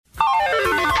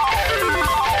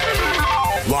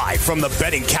from the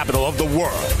betting capital of the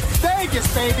world.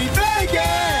 Vegas, baby,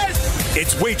 Vegas!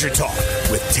 It's Wager Talk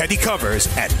with Teddy Covers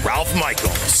and Ralph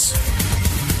Michaels.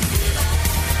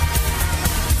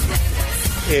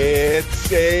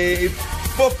 It's a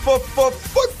Football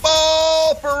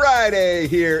Friday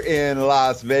here in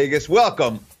Las Vegas.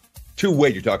 Welcome to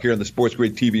Wager Talk here on the Sports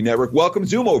Grid TV network. Welcome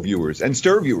Zumo viewers and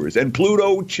Stir viewers and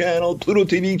Pluto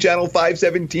TV channel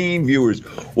 517 viewers.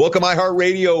 Welcome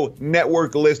iHeartRadio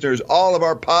network listeners, all of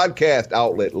our podcast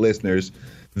outlet listeners.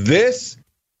 This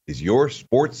is your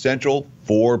Sports Central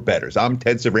for bettors. I'm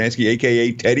Ted Savransky,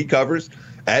 a.k.a. Teddy Covers,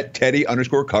 at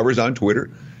Teddy_Covers on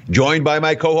Twitter. Joined by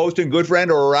my co-host and good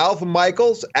friend Ralph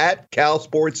Michaels at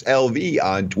CalSportsLV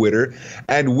on Twitter.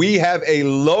 And we have a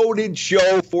loaded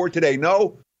show for today.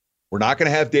 No, we're not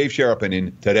going to have Dave Sharapan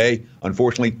in today.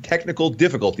 Unfortunately, technical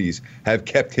difficulties have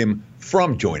kept him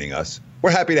from joining us.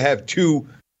 We're happy to have two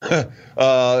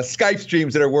Skype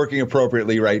streams that are working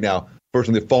appropriately right now.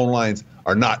 Fortunately, the phone lines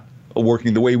are not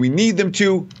working the way we need them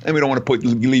to, and we don't want to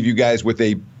leave you guys with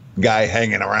a guy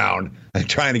hanging around and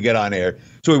trying to get on air.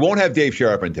 So we won't have Dave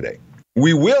Sharapan today.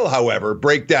 We will, however,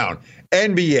 break down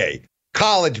NBA,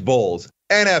 college bowls,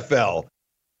 NFL,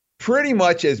 pretty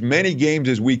much as many games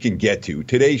as we can get to.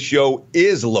 Today's show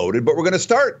is loaded, but we're going to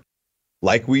start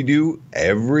like we do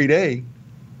every day.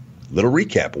 Little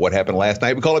recap of what happened last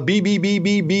night. We call it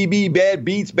BBBBBB, bad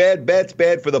beats, bad bets,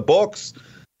 bad for the books.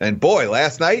 And boy,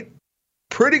 last night,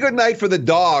 pretty good night for the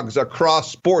dogs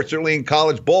across sports, certainly in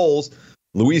college bowls.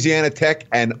 Louisiana Tech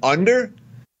and under,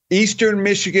 Eastern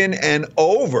Michigan and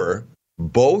over,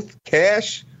 both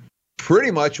cash,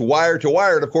 pretty much wire to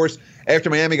wire. And of course, after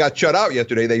Miami got shut out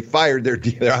yesterday, they fired their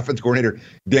offense coordinator,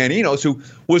 Dan Enos, who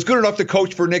was good enough to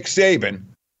coach for Nick Saban,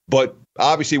 but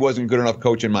obviously wasn't good enough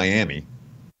coach in Miami.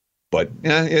 But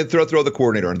throw the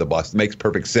coordinator under the bus. It makes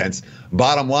perfect sense.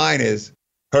 Bottom line is,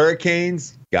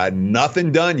 Hurricanes got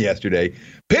nothing done yesterday.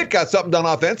 Pitt got something done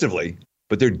offensively,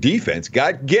 but their defense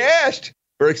got gashed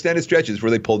for extended stretches where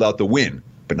they pulled out the win,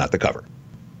 but not the cover.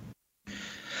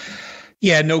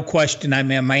 Yeah, no question. I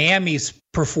mean, Miami's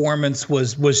performance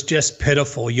was just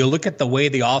pitiful. You look at the way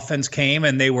the offense came,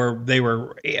 and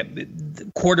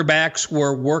quarterbacks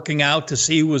were working out to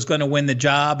see who was going to win the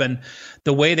job, and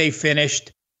the way they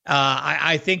finished.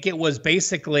 I think it was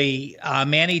basically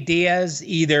Manny Diaz,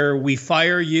 either we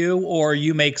fire you or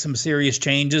you make some serious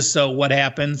changes. So what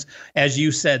happens? As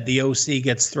you said, the OC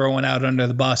gets thrown out under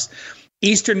the bus.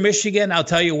 Eastern Michigan, I'll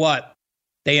tell you what,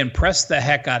 they impressed the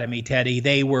heck out of me, Teddy.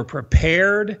 They were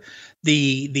prepared.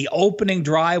 The opening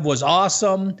drive was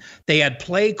awesome. They had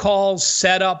play calls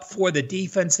set up for the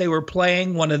defense they were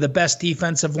playing, one of the best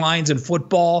defensive lines in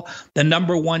football, the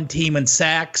number one team in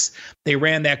sacks. They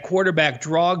ran that quarterback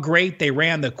draw great. They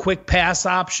ran the quick pass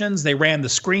options. They ran the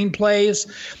screen plays.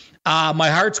 My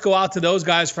hearts go out to those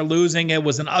guys for losing. It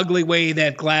was an ugly way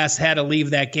that Glass had to leave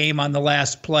that game on the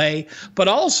last play. But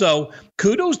also,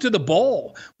 kudos to the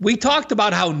bowl. We talked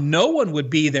about how no one would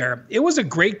be there. It was a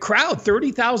great crowd,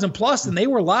 30,000 plus, and they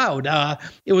were loud.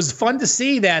 It was fun to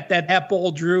see that bowl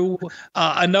drew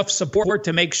enough support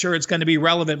to make sure it's going to be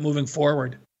relevant moving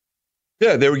forward.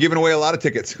 Yeah, they were giving away a lot of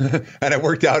tickets, and it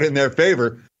worked out in their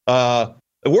favor.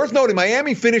 Worth noting,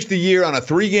 Miami finished the year on a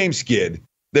 3-game skid.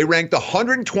 They ranked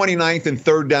 129th in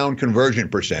third down conversion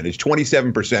percentage,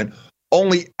 27%.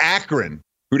 Only Akron,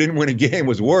 who didn't win a game,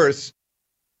 was worse.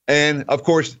 And, of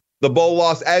course, the bowl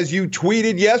loss, as you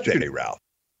tweeted yesterday, Ralph.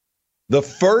 The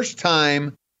first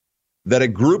time that a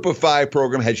Group of 5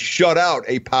 program has shut out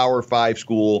a Power 5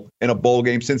 school in a bowl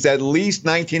game since at least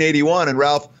 1981. And,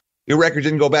 Ralph, your record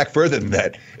didn't go back further than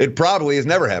that. It probably has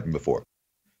never happened before.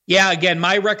 Yeah, again,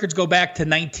 my records go back to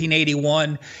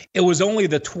 1981. It was only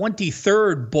the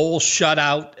 23rd bowl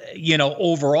shutout,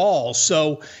 overall.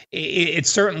 So it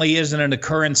certainly isn't an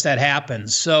occurrence that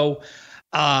happens. So,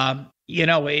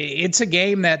 it's a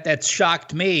game that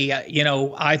shocked me.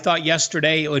 I thought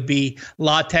yesterday it would be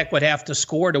La Tech would have to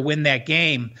score to win that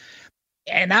game.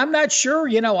 And I'm not sure,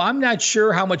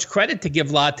 how much credit to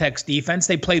give La Tech's defense.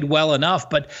 They played well enough,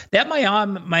 but that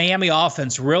Miami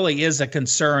offense really is a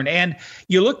concern. And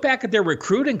you look back at their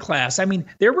recruiting class. I mean,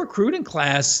 their recruiting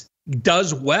class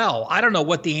does well. I don't know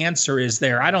what the answer is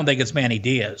there. I don't think it's Manny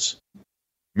Diaz.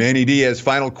 Manny Diaz,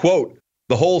 final quote.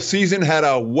 The whole season had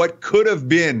a what could have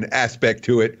been aspect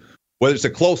to it, whether it's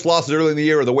the close losses early in the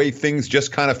year or the way things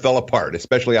just kind of fell apart,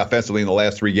 especially offensively in the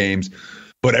last 3 games.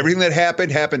 But everything that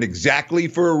happened exactly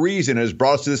for a reason and has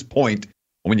brought us to this point.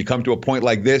 And when you come to a point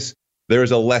like this, there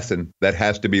is a lesson that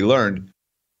has to be learned.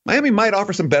 Miami might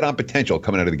offer some bet on potential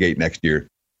coming out of the gate next year.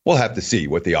 We'll have to see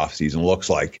what the offseason looks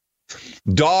like.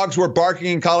 Dogs were barking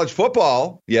in college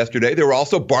football yesterday. They were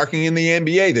also barking in the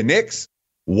NBA. The Knicks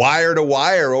wire to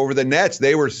wire over the Nets.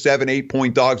 They were 7-8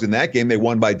 point dogs in that game. They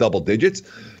won by double digits.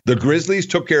 The Grizzlies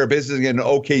took care of business against an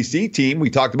OKC team. We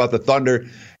talked about the Thunder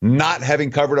not having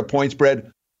covered a point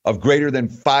spread of greater than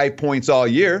 5 points all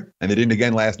year, and they didn't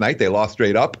again last night. They lost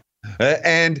straight up.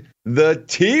 And the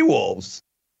T-Wolves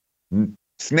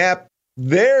snapped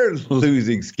their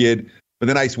losing skid with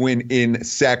a nice win in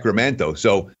Sacramento.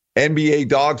 So NBA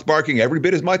dogs barking every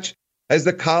bit as much as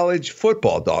the college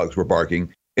football dogs were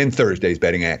barking in Thursday's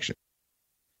betting action.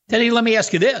 Teddy, let me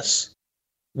ask you this.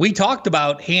 We talked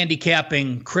about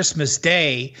handicapping Christmas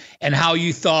Day and how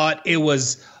you thought it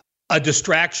was a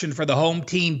distraction for the home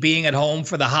team being at home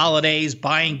for the holidays,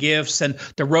 buying gifts, and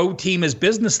the road team is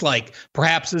businesslike.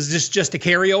 Perhaps is this just a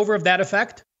carryover of that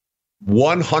effect?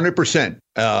 100%.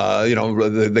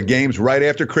 The games right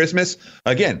after Christmas.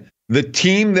 Again, the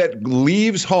team that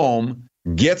leaves home,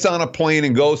 gets on a plane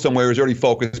and goes somewhere is already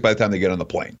focused by the time they get on the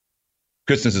plane.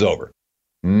 Christmas is over.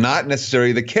 Not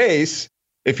necessarily the case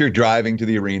if you're driving to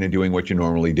the arena doing what you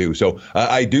normally do. So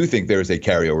I do think there is a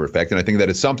carryover effect, and I think that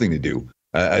is something to do,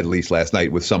 at least last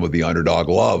night, with some of the underdog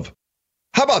love.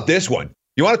 How about this one?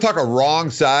 You want to talk a wrong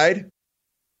side?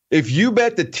 If you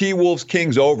bet the T-Wolves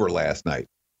Kings over last night,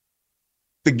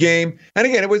 the game, and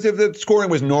again, the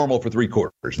scoring was normal for three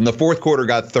quarters. And the fourth quarter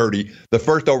got 30. The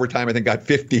first overtime, I think, got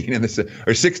 15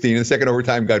 or 16, and the second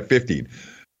overtime got 15.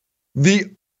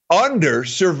 The under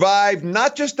survived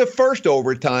not just the first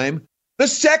overtime, the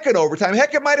second overtime.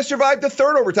 Heck, it might have survived the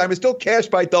third overtime. It still cashed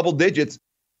by double digits.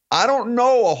 I don't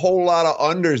know a whole lot of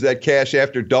unders that cash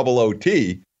after double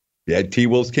OT. You had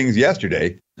T-Wolves Kings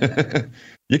yesterday.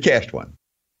 You cashed one.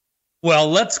 Well,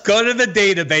 let's go to the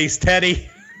database, Teddy.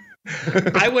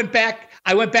 I went back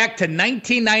to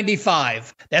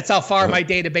 1995. That's how far my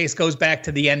database goes back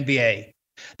to the NBA.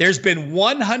 There's been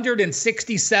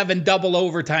 167 double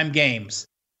overtime games.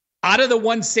 Out of the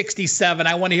 167,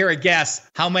 I want to hear a guess.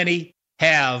 How many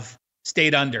have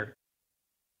stayed under?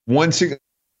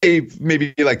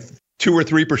 Maybe like 2 or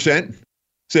 3%.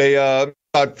 Say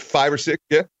about 5 or 6.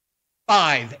 Yeah.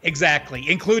 5, exactly,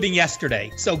 including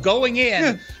yesterday. So going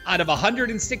in, out of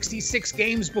 166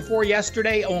 games before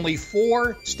yesterday, only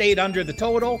 4 stayed under the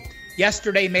total.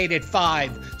 Yesterday made it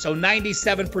 5, so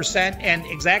 97%. And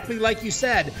exactly like you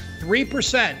said,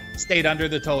 3% stayed under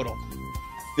the total.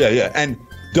 Yeah. And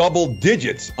double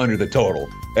digits under the total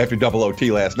after double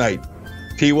OT last night.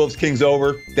 T-Wolves Kings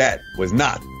over, that was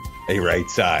not a right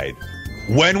side.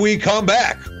 When we come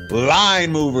back,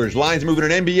 line movers, lines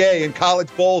moving in NBA and college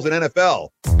bowls and NFL.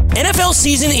 NFL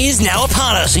season is now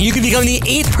upon us, and you can become the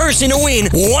 8th person to win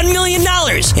 $1 million in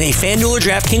a FanDuel or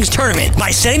DraftKings tournament by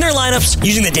setting their lineups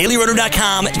using the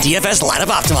DailyRoto.com DFS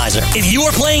lineup optimizer. If you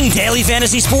are playing daily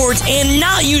fantasy sports and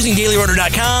not using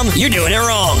DailyRoto.com, you're doing it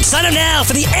wrong. Sign up now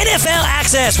for the NFL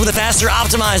access with a faster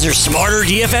optimizer, smarter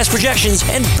DFS projections,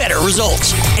 and better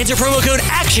results. Enter promo code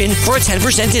ACTION for a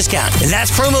 10% discount.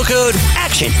 That's promo code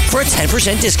ACTION for a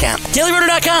 10% discount.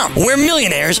 DailyRoto.com, where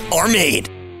millionaires are made.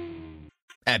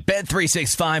 At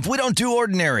Bet365, we don't do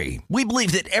ordinary. We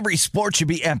believe that every sport should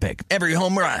be epic. Every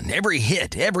home run, every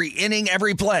hit, every inning,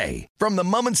 every play. From the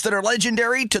moments that are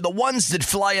legendary to the ones that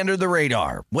fly under the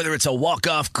radar. Whether it's a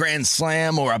walk-off grand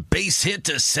slam or a base hit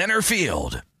to center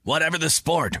field. Whatever the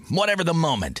sport, whatever the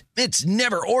moment. It's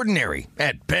never ordinary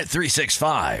at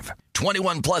Bet365.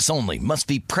 21 plus only. Must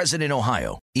be present in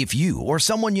Ohio. If you or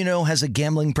someone you know has a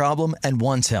gambling problem and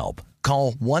wants help,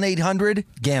 call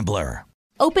 1-800-GAMBLER.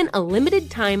 Open a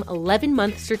limited-time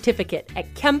 11-month certificate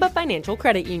at Kemba Financial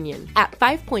Credit Union. At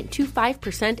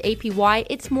 5.25% APY,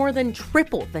 it's more than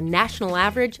triple the national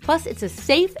average, plus it's a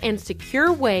safe and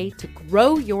secure way to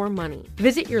grow your money.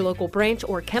 Visit your local branch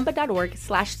or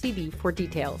kemba.org/cb for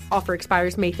details. Offer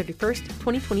expires May 31st,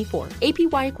 2024.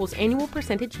 APY equals annual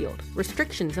percentage yield.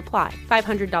 Restrictions apply.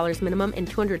 $500 minimum and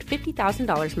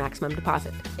 $250,000 maximum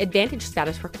deposit. Advantage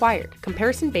status required.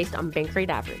 Comparison based on bank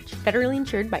rate average. Federally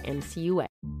insured by NCUA.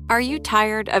 Are you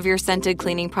tired of your scented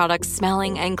cleaning products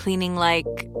smelling and cleaning like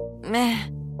meh?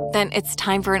 Then it's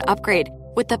time for an upgrade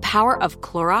with the power of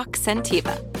Clorox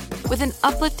Scentiva. With an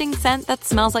uplifting scent that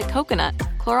smells like coconut,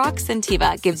 Clorox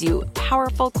Scentiva gives you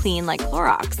powerful clean like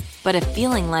Clorox, but a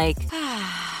feeling like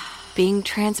being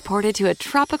transported to a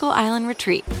tropical island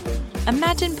retreat.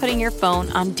 Imagine putting your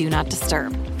phone on Do Not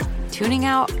Disturb, tuning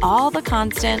out all the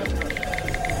constant,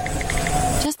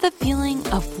 just the feeling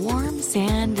of warm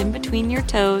sand in between your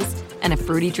toes and a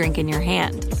fruity drink in your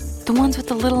hand. The ones with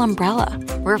the little umbrella.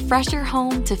 Refresh your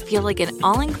home to feel like an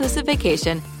all-inclusive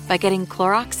vacation by getting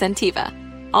Clorox Scentiva.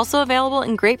 Also available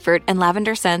in grapefruit and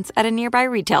lavender scents at a nearby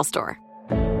retail store.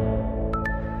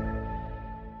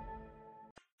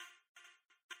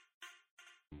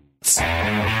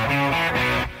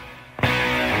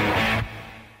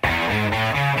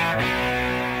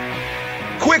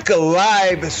 Quick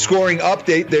live scoring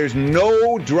update. There's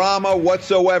no drama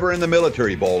whatsoever in the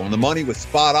Military Bowl, and the money was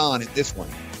spot on in this one.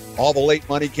 All the late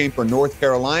money came for North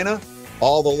Carolina.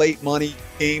 All the late money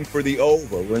came for the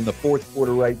over. We're in the fourth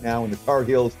quarter right now, and the Tar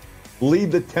Heels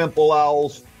lead the Temple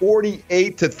Owls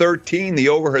 48-13. The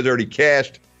over has already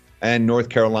cashed, and North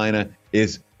Carolina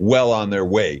is well on their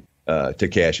way to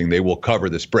cashing. They will cover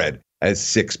the spread as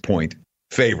 6-point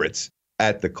favorites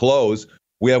at the close.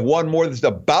 We have one more that's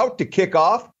about to kick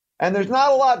off, and there's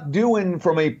not a lot doing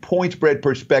from a point spread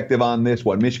perspective on this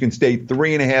one. Michigan State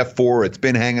 3.5, 4. It's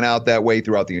been hanging out that way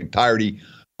throughout the entirety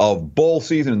of bowl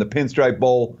season and the Pinstripe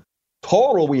Bowl.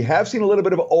 Total, we have seen a little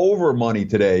bit of over money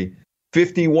today.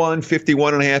 51,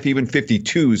 51.5, even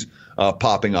 52s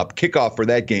popping up. Kickoff for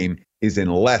that game is in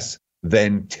less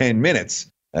than 10 minutes.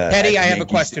 Eddie, I have a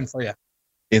question for you.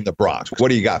 In the Bronx. What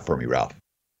do you got for me, Ralph?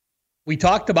 We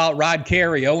talked about Rod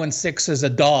Carey, 0-6 as a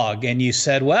dog, and you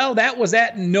said, well, that was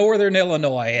at Northern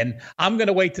Illinois, and I'm going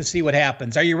to wait to see what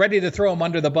happens. Are you ready to throw him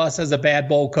under the bus as a bad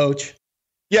bowl coach?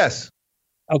 Yes.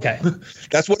 Okay.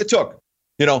 That's what it took.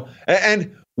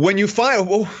 And when you find,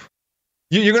 well,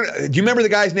 you're gonna. Do you remember the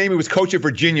guy's name? He was coach at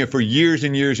Virginia for years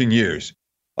and years and years.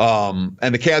 And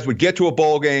the Cavs would get to a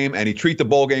bowl game, and he'd treat the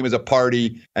bowl game as a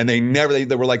party, and they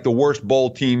were like the worst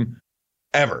bowl team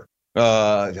ever.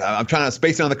 I'm trying to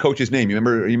space on the coach's name. You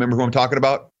remember who I'm talking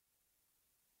about?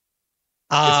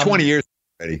 It's 20 years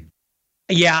already.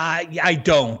 Yeah, I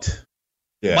don't.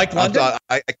 Yeah, Mike London?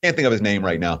 I can't think of his name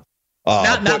right now.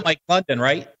 Not Mike London,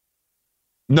 right?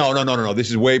 No. This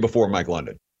is way before Mike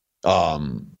London.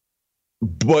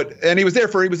 But he was there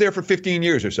for 15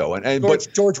 years or so. And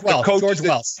George Welsh. George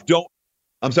Welsh.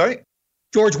 I'm sorry?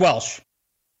 George Welsh.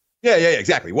 Yeah,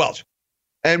 exactly. Welsh.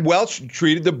 And Welch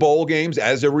treated the bowl games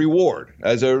as a reward,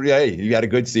 hey, you had a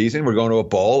good season. We're going to a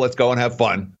bowl. Let's go and have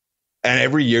fun. And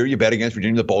every year you bet against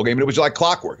Virginia in the bowl game, and it was like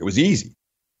clockwork. It was easy.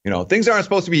 Things aren't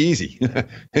supposed to be easy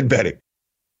in betting.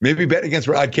 Maybe betting against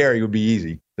Rod Carey would be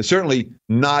easy. But certainly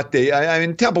not.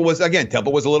 Temple was a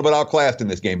little bit outclassed in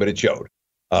this game, but it showed.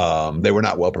 They were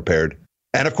not well prepared.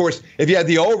 And, of course, if you had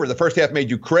the over, the first half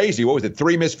made you crazy. What was it?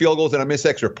 3 missed field goals and a missed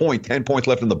extra point, 10 points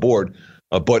left on the board.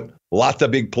 But lots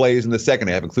of big plays in the second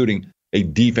half, including a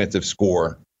defensive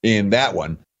score in that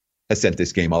one, has sent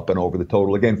this game up and over the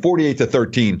total. Again,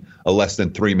 48-13, less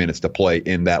than 3 minutes to play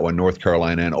in that one. North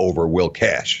Carolina and over will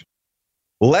cash.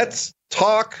 Let's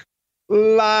talk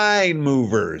line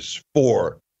movers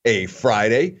for a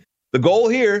Friday. The goal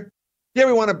here,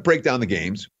 we want to break down the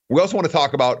games. We also want to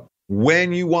talk about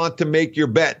when you want to make your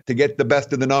bet to get the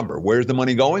best of the number. Where's the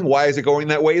money going? Why is it going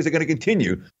that way? Is it going to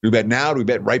continue? Do we bet now? Do we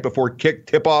bet right before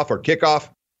tip-off or kickoff?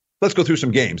 Let's go through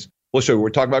some games. We'll show you what we're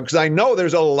talking about, because I know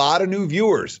there's a lot of new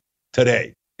viewers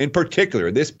today. In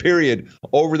particular, this period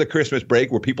over the Christmas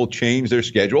break where people change their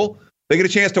schedule, they get a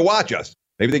chance to watch us.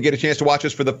 Maybe they get a chance to watch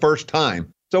us for the first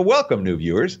time. So welcome, new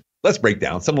viewers. Let's break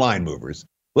down some line movers.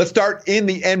 Let's start in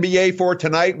the NBA for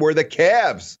tonight, where the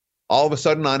Cavs, all of a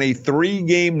sudden on a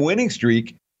 3-game winning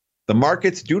streak. The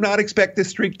markets do not expect this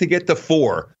streak to get to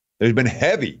 4. There's been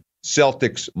heavy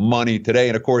Celtics money today.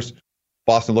 And, of course,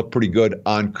 Boston looked pretty good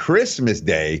on Christmas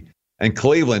Day. And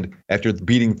Cleveland, after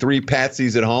beating 3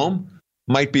 patsies at home,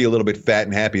 might be a little bit fat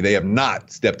and happy. They have not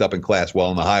stepped up in class well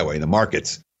on the highway. The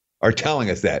markets are telling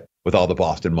us that with all the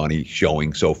Boston money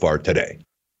showing so far today.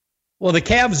 Well, the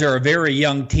Cavs are a very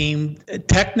young team.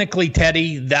 Technically,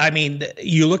 Teddy,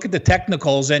 you look at the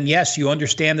technicals, and yes, you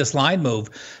understand this line move.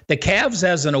 The Cavs,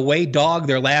 as an away dog,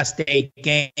 their last 8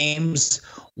 games,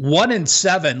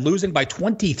 1-7, losing by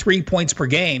 23 points per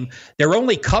game. Their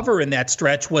only cover in that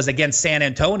stretch was against San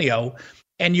Antonio.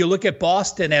 And you look at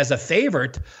Boston as a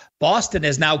favorite. Boston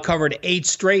has now covered 8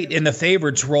 straight in the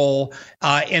favorites role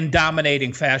in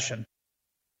dominating fashion.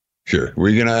 Sure.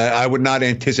 I would not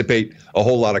anticipate a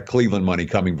whole lot of Cleveland money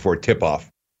coming before tip-off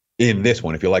in this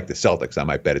one. If you like the Celtics, I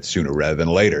might bet it sooner rather than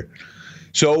later.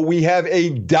 So we have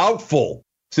a doubtful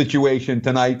situation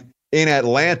tonight in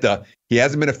Atlanta. He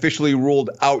hasn't been officially ruled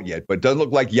out yet, but it doesn't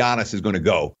look like Giannis is going to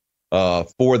go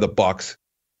for the Bucks.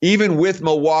 Even with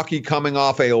Milwaukee coming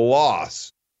off a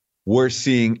loss, we're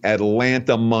seeing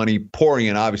Atlanta money pouring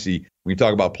in. Obviously, when you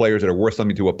talk about players that are worth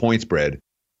something to a point spread,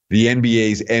 the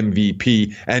NBA's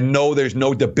MVP. And no, there's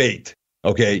no debate,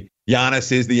 okay? Giannis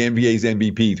is the NBA's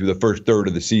MVP through the first third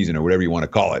of the season, or whatever you want to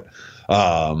call it.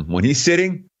 When he's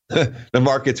sitting, the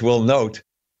markets will note.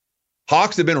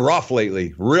 Hawks have been rough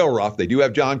lately, real rough. They do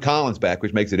have John Collins back,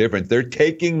 which makes a difference. They're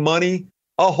taking money,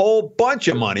 a whole bunch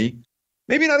of money.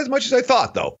 Maybe not as much as I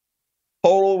thought, though.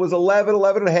 Total was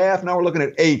 11.5. Now we're looking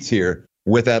at 8s here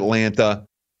with Atlanta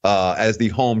as the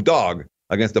home dog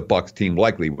against the Bucks team,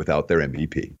 likely without their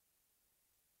MVP.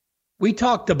 We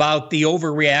talked about the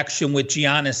overreaction with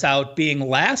Giannis out being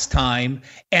last time,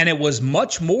 and it was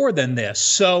much more than this.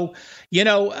 So,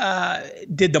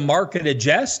 did the market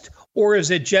adjust, or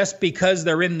is it just because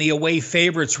they're in the away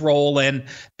favorites role, and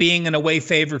being an away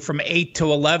favorite from 8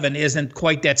 to 11 isn't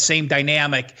quite that same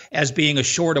dynamic as being a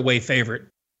short away favorite?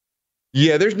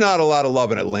 Yeah, there's not a lot of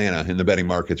love in Atlanta in the betting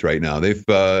markets right now.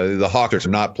 The Hawks are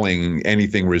not playing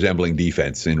anything resembling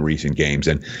defense in recent games.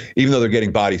 And even though they're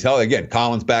getting bodies held, again,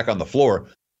 Collins back on the floor,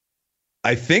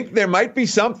 I think there might be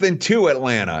something to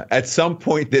Atlanta at some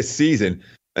point this season.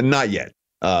 And not yet.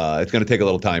 It's going to take a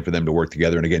little time for them to work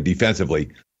together. And again,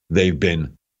 defensively, they've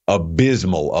been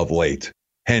abysmal of late.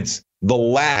 Hence, the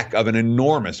lack of an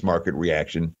enormous market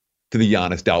reaction to the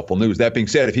Giannis doubtful news. That being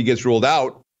said, if he gets ruled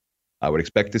out, I would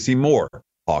expect to see more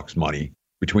Hawks money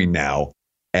between now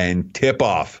and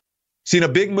tip-off. Seen a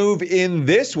big move in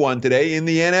this one today in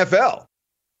the NFL.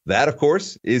 That, of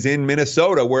course, is in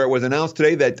Minnesota, where it was announced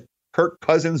today that Kirk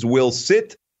Cousins will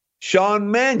sit.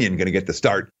 Sean Mannion going to get the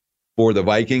start for the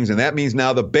Vikings, and that means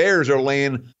now the Bears are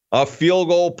laying a field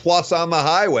goal plus on the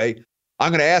highway. I'm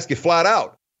going to ask you flat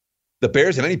out, the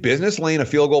Bears have any business laying a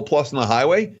field goal plus on the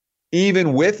highway,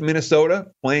 even with Minnesota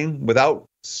playing without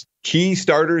key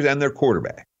starters and their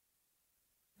quarterback?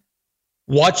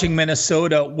 Watching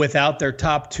Minnesota without their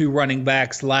top two running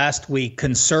backs last week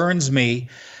concerns me.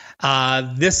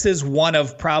 This is one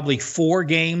of probably 4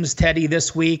 games, Teddy,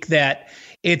 this week that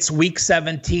it's week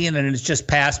 17 and it's just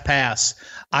pass.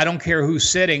 I don't care who's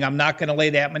sitting. I'm not going to lay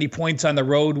that many points on the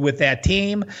road with that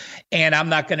team, and I'm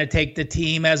not going to take the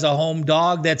team as a home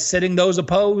dog that's sitting those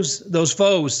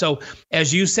foes. So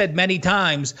as you said many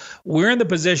times, we're in the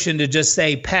position to just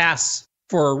say pass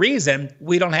for a reason.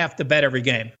 We don't have to bet every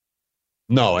game.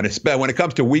 No, and when it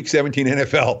comes to Week 17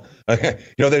 NFL,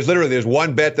 there's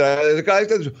one bet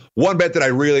there's one bet that I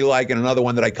really like and another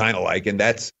one that I kind of like, and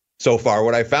that's so far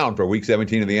what I found for Week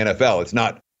 17 of the NFL. It's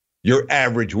not your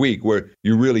average week where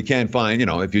you really can find,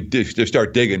 if you just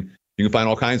start digging, you can find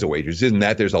all kinds of wagers. Isn't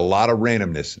that there's a lot of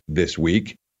randomness this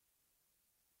week?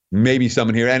 Maybe some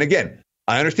in here. And again,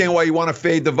 I understand why you want to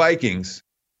fade the Vikings.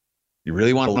 You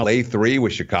really want to lay 3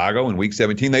 with Chicago in Week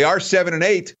 17. They are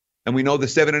 7-8. And we know the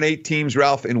 7-8 teams,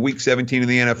 Ralph, in Week 17 in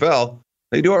the NFL,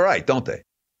 they do all right, don't they?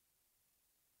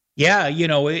 Yeah,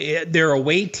 they're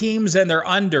away teams and they're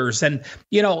unders. And,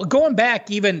 going back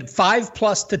even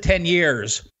 5+ to 10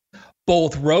 years,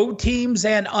 both road teams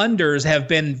and unders have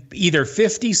been either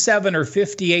 57 or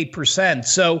 58%.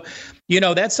 So,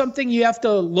 that's something you have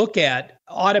to look at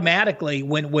automatically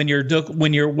when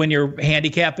you're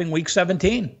handicapping Week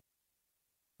 17.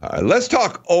 Let's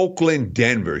talk Oakland,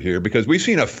 Denver here, because we've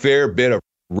seen a fair bit of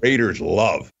Raiders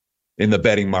love in the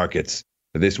betting markets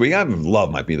this week. Love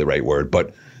might be the right word,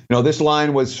 but this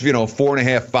line was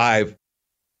 4.5, 5,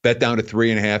 bet down to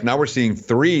 3.5. Now we're seeing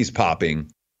 3s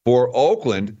popping for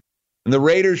Oakland, and the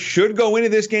Raiders should go into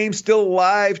this game still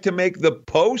live to make the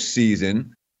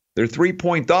postseason. They're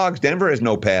 3-point dogs. Denver has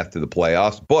no path to the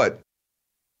playoffs, but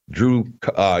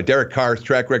Derek Carr's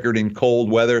track record in cold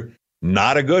weather,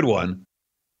 not a good one.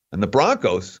 And the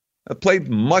Broncos have played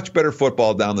much better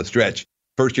football down the stretch.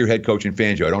 First-year head coach in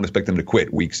Fangio. I don't expect them to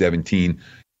quit Week 17.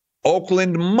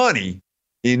 Oakland money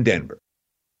in Denver.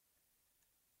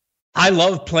 I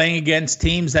love playing against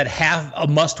teams that have a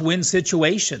must-win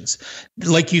situations.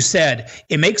 Like you said,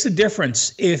 it makes a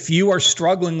difference if you are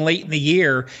struggling late in the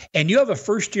year and you have a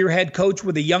first-year head coach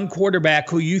with a young quarterback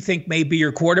who you think may be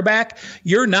your quarterback.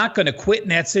 You're not going to quit in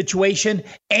that situation,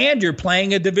 and you're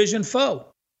playing a division foe.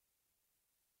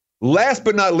 Last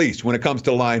but not least, when it comes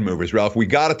to line movers, Ralph, we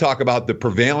got to talk about the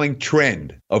prevailing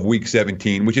trend of Week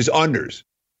 17, which is unders.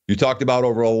 You talked about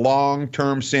over a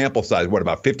long-term sample size,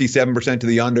 about 57% to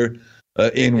the under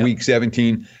in Week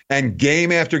 17. And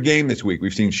game after game this week,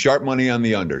 we've seen sharp money on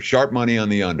the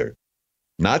under.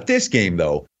 Not this game,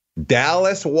 though.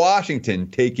 Dallas, Washington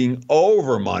taking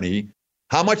over money.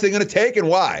 How much are they going to take and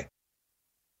why?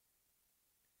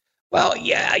 Well,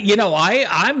 yeah,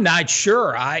 I'm not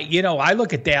sure. I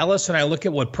look at Dallas and I look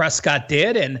at what Prescott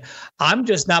did, and I'm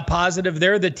just not positive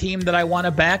they're the team that I want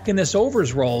to back in this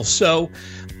overs role. So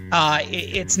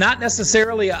it's not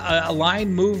necessarily a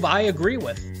line move I agree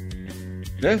with.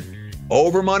 Yeah.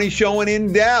 Over money showing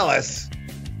in Dallas.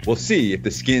 We'll see if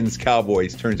the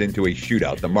Skins-Cowboys turns into a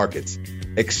shootout. The markets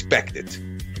expect it.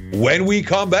 When we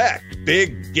come back,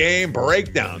 big game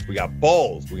breakdowns. We got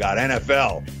Bulls. We got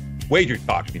NFL. Wager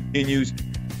Talk continues.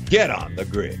 Get on the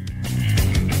grid.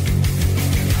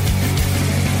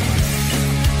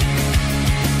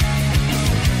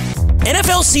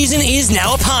 NFL season is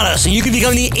now upon us, and you can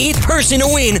become the 8th person to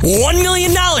win $1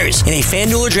 million in a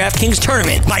FanDuel or DraftKings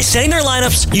tournament by setting their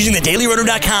lineups using the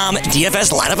DailyRoto.com DFS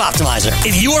lineup optimizer.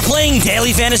 If you are playing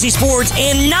daily fantasy sports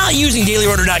and not using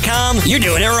DailyRoto.com, you're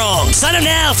doing it wrong. Sign up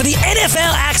now for the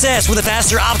NFL access with a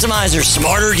faster optimizer,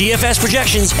 smarter DFS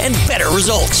projections, and better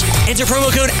results. Enter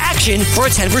promo code ACTION for a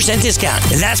 10% discount.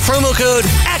 That's promo code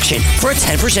ACTION for a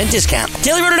 10% discount.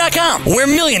 DailyRoto.com, where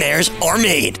millionaires are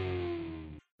made.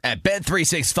 At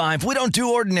Bet365, we don't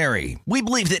do ordinary. We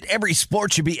believe that every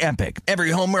sport should be epic.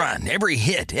 Every home run, every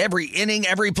hit, every inning,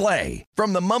 every play.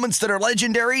 From the moments that are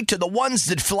legendary to the ones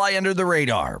that fly under the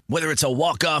radar. Whether it's a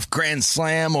walk-off grand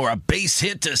slam or a base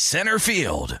hit to center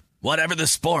field. Whatever the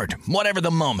sport, whatever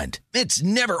the moment. It's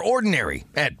never ordinary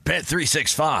at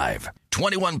Bet365.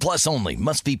 21 plus only.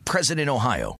 Must be present in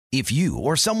Ohio. If you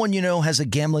or someone you know has a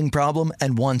gambling problem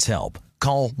and wants help,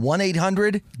 call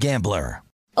 1-800-GAMBLER.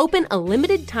 Open a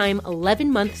limited-time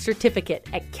 11-month certificate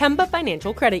at Kemba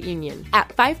Financial Credit Union. At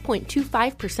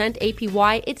 5.25%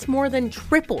 APY, it's more than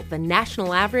triple the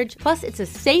national average, plus it's a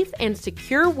safe and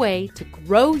secure way to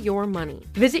grow your money.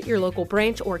 Visit your local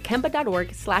branch or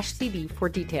kemba.org/CD for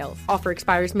details. Offer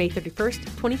expires May 31st,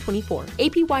 2024.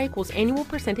 APY equals annual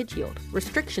percentage yield.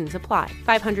 Restrictions apply.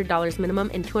 $500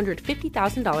 minimum and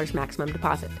 $250,000 maximum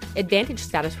deposit. Advantage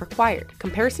status required.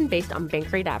 Comparison based on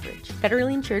bank rate average.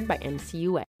 Federally insured by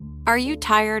NCUA. Are you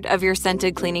tired of your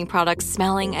scented cleaning products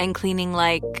smelling and cleaning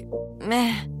like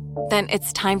meh? Then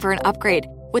it's time for an upgrade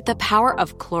with the power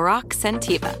of Clorox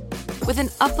Scentiva. With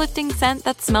an uplifting scent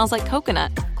that smells like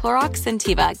coconut, Clorox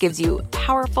Scentiva gives you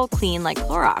powerful clean like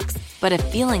Clorox, but a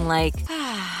feeling like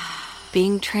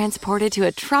being transported to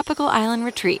a tropical island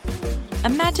retreat.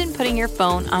 Imagine putting your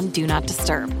phone on Do Not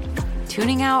Disturb,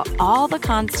 tuning out all the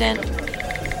constant,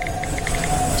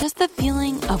 just the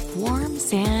feeling of warm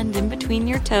sand in between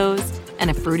your toes and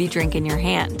a fruity drink in your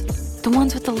hand. The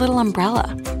ones with the little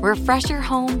umbrella. Refresh your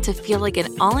home to feel like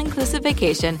an all-inclusive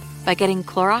vacation by getting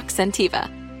Clorox Scentiva.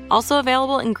 Also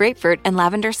available in grapefruit and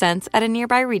lavender scents at a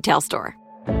nearby retail store.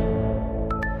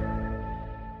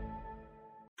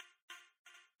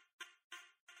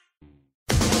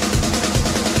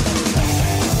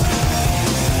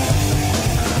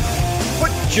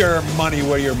 Put your money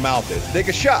where your mouth is. Take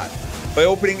a shot by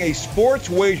opening a sports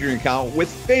wagering account with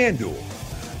FanDuel,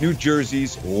 New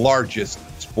Jersey's largest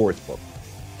sportsbook.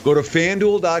 Go to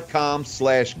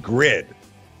FanDuel.com/grid,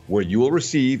 where you will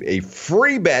receive a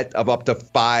free bet of up to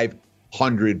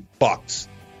 $500.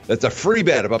 That's a free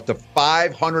bet of up to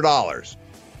 $500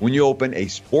 when you open a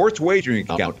sports wagering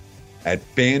account at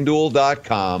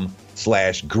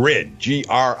FanDuel.com/grid,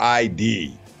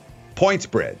 GRID. Point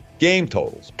spread, game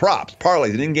totals, props,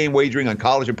 parlays, and in-game wagering on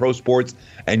college and pro sports,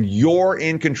 and you're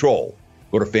in control.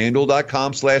 Go to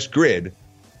FanDuel.com/grid,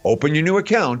 open your new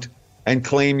account, and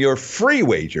claim your free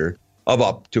wager of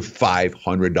up to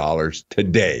 $500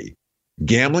 today.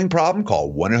 Gambling problem?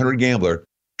 Call 1-800-GAMBLER.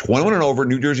 21 and over,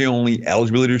 New Jersey only.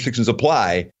 Eligibility restrictions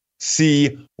apply.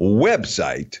 See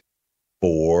website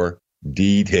for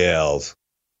details.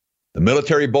 The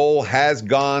Military Bowl has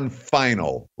gone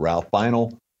final. Ralph,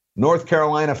 final. North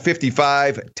Carolina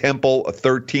 55, Temple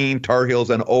 13, Tar Heels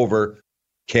and over,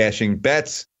 cashing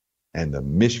bets, and the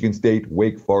Michigan State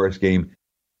Wake Forest game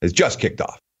has just kicked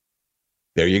off.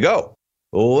 There you go.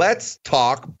 Let's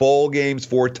talk bowl games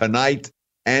for tonight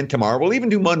and tomorrow. We'll even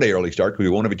do Monday early start because we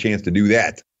won't have a chance to do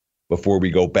that before we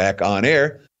go back on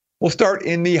air. We'll start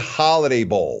in the Holiday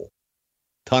Bowl.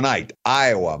 Tonight,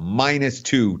 Iowa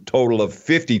 -2, total of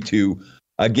 52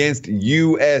 against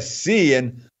USC.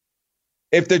 And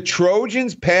if the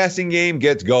Trojans' passing game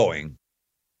gets going,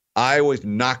 Iowa's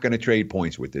not going to trade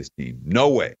points with this team. No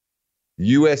way.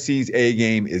 USC's A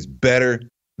game is better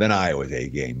than Iowa's A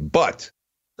game. But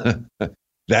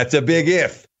that's a big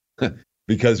if,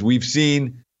 because we've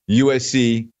seen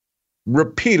USC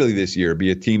repeatedly this year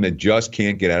be a team that just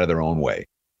can't get out of their own way.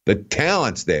 The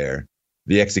talent's there,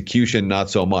 the execution not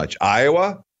so much.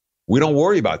 Iowa, we don't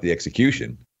worry about the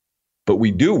execution, but we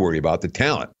do worry about the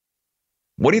talent.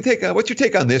 What do you think? What's your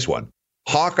take on this one?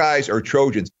 Hawkeyes or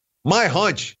Trojans? My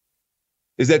hunch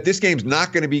is that this game's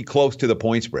not going to be close to the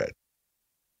point spread.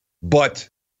 But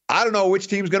I don't know which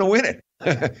team's going to win it.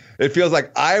 It feels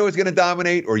like Iowa's going to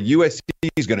dominate or USC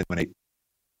is going to dominate.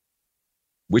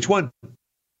 Which one?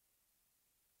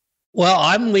 Well,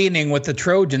 I'm leaning with the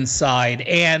Trojan side,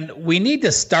 and we need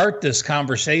to start this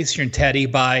conversation, Teddy,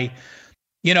 by,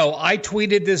 I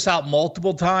tweeted this out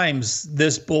multiple times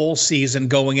this bowl season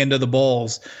going into the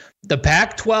bowls. The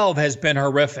Pac-12 has been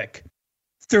horrific.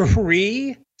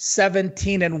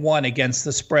 3-17-1 against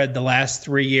the spread the last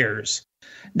 3 years.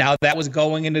 Now, that was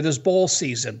going into this bowl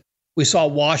season. We saw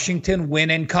Washington win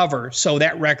and cover. So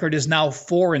that record is now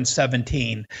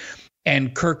 4-17.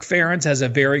 And Kirk Ferentz has a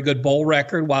very good bowl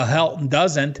record while Helton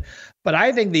doesn't. But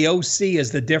I think the OC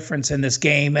is the difference in this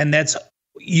game. And that's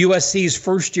USC's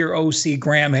first-year OC,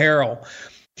 Graham Harrell.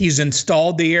 He's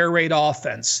installed the air raid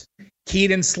offense.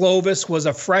 Keaton Slovis was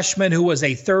a freshman who was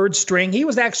a third string. He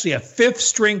was actually a fifth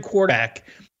string quarterback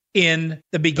in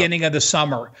the beginning of the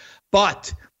summer.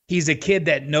 But he's a kid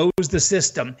that knows the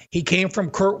system. He came from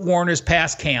Kurt Warner's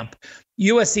pass camp.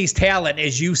 USC's talent,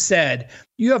 as you said,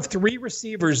 you have 3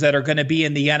 receivers that are going to be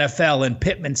in the NFL in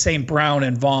Pittman, St. Brown,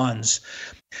 and Vaughns.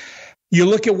 You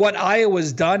look at what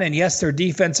Iowa's done, and yes, their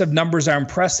defensive numbers are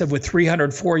impressive with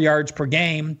 304 yards per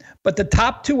game, but the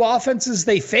top 2 offenses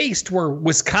they faced were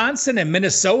Wisconsin and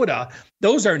Minnesota.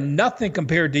 Those are nothing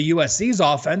compared to USC's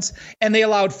offense, and they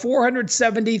allowed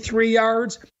 473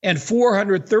 yards and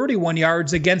 431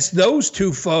 yards against those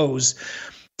 2 foes.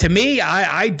 To me,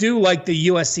 I do like the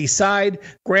USC side.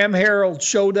 Graham Harrell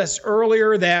showed us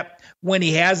earlier that when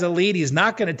he has a lead, he's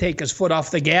not going to take his foot off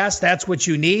the gas. That's what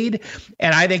you need.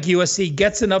 And I think USC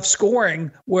gets enough scoring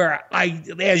where,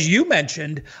 as you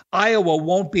mentioned, Iowa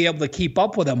won't be able to keep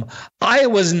up with them.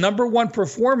 Iowa's number 1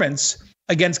 performance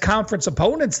against conference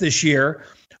opponents this year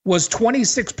was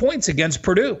 26 points against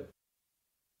Purdue.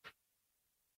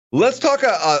 Let's talk.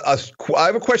 I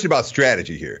have a question about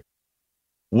strategy here.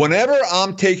 Whenever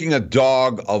I'm taking a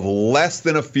dog of less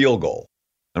than a field goal,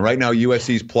 and right now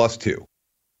USC's +2,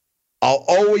 I'll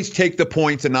always take the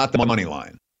points and not the money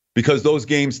line because those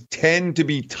games tend to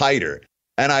be tighter.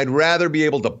 And I'd rather be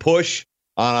able to push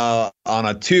on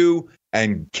a 2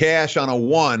 and cash on a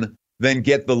 1 than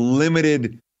get the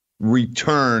limited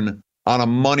return on a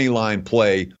money line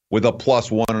play with a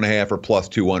 +1.5 or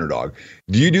 +2 underdog.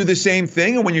 Do you do the same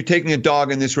thing? And when you're taking a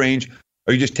dog in this range,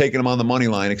 are you just taking them on the money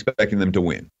line, expecting them to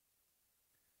win?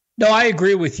 No, I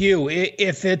agree with you.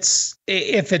 If it's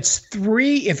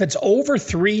over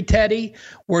 3, Teddy,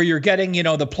 where you're getting, the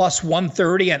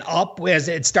 +130 and up as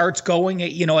it starts going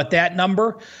at, at that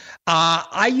number,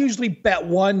 I usually bet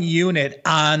 1 unit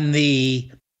on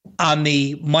the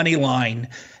money line.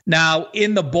 Now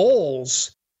in the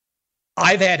bowls,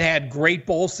 I've had great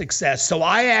bowl success. So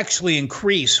I actually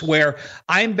increase where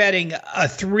I'm betting a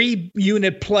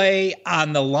 3-unit play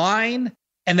on the line,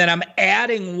 and then I'm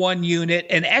adding 1 unit,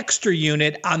 an extra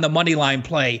unit on the money line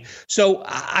play. So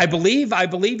I believe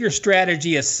your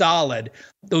strategy is solid.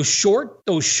 Those short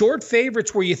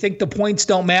favorites where you think the points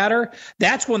don't matter,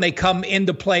 that's when they come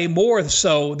into play more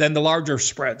so than the larger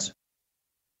spreads.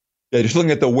 Yeah, just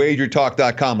looking at the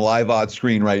wagertalk.com live odds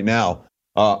screen right now.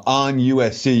 On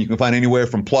USC, you can find anywhere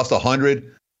from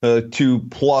 +100 to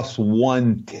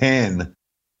 +110.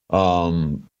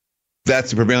 That's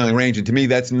the prevailing range, and to me,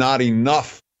 that's not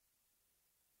enough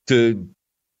of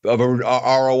a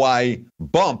ROI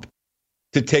bump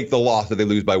to take the loss that they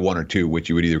lose by 1 or 2, which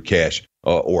you would either cash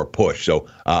or push. So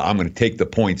I'm going to take the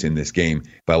points in this game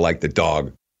if I like the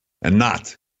dog, and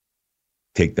not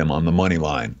take them on the money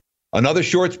line. Another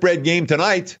short spread game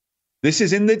tonight. This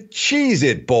is in the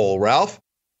Cheez-It Bowl, Ralph,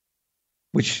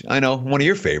 which I know, one of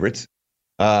your favorites.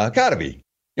 Gotta be.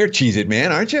 You're a Cheez-It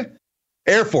man, aren't you?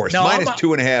 Air Force, no,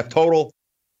 -2.5 total.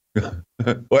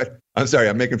 What? I'm sorry,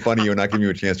 I'm making fun of you and not giving you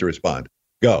a chance to respond.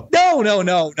 Go.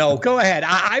 No. Go ahead.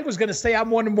 I was going to say I'm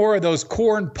one more of those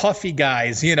corn puffy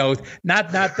guys,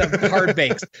 not the hard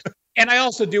bakes. And I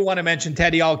also do want to mention,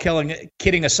 Teddy, all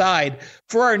kidding aside,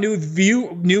 for our new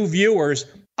viewers,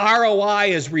 ROI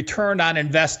is return on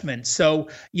investment. So,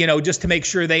 just to make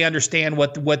sure they understand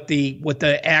what the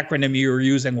acronym you were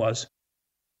using was.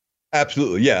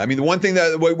 Absolutely. Yeah. I mean, the one thing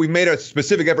that we made a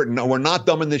specific effort. No, we're not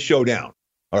dumbing this show down.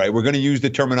 All right. We're going to use the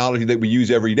terminology that we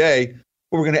use every day.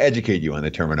 But we're going to educate you on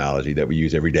the terminology that we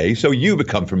use every day so you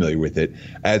become familiar with it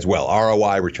as well.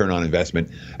 ROI, return on investment.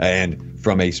 And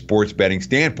from a sports betting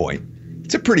standpoint,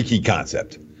 it's a pretty key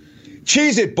concept.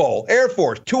 Cheez-It Bowl, Air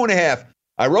Force, 2.5.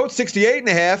 I wrote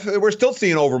 68.5. We're still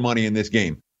seeing over money in this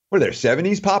game. What are there,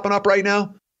 70s popping up right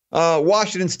now?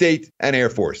 Washington State and Air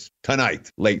Force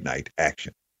tonight, late night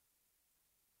action.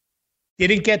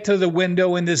 Didn't get to the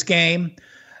window in this game.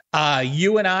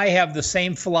 You and I have the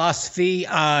same philosophy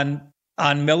on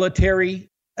military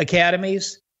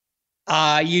academies.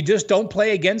 You just don't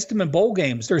play against them in bowl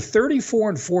games. They're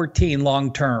 34-14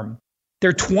 long term.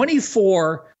 They're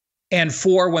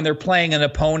 24-4 when they're playing an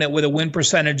opponent with a win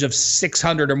percentage of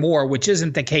 600 or more, which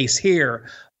isn't the case here.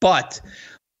 But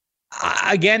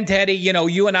again, Teddy,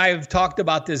 you and I have talked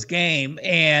about this game,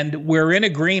 and we're in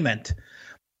agreement.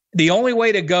 the only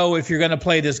way to go if you're going to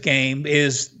play this game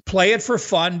is play it for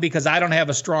fun, because I don't have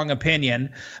a strong opinion.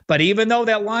 But even though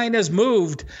that line has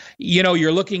moved,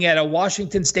 you're looking at a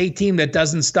Washington State team that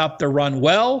doesn't stop the run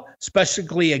well,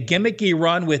 especially a gimmicky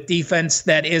run with defense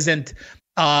that isn't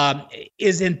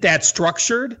that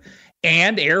structured.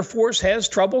 And Air Force has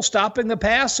trouble stopping the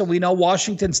pass. So we know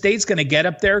Washington State's going to get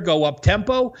up there, go up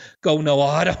tempo, go no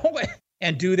auto,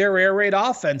 and do their air raid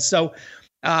offense. So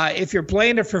if you're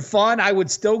playing it for fun, I would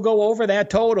still go over that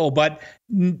total, but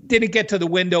didn't get to the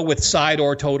window with side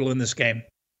or total in this game.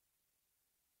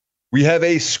 We have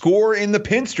a score in the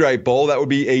Pinstripe Bowl. That would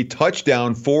be a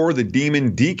touchdown for the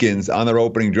Demon Deacons on their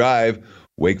opening drive.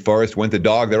 Wake Forest went the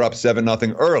dog. They're up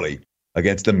 7-0 early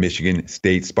against the Michigan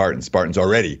State Spartans. Spartans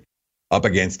already up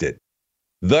against it.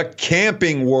 The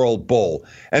Camping World Bowl.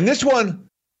 And this one,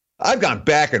 I've gone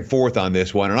back and forth on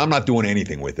this one, and I'm not doing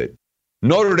anything with it.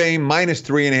 Notre Dame minus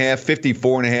 3.5,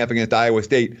 54.5 against Iowa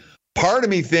State. Part of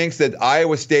me thinks that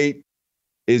Iowa State's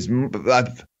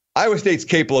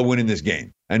capable of winning this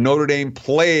game. And Notre Dame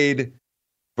played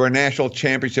for a national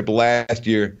championship last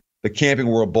year. The Camping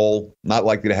World Bowl, not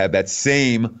likely to have that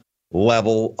same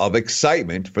level of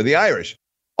excitement for the Irish.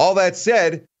 All that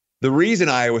said, the reason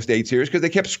Iowa State's here is because they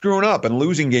kept screwing up and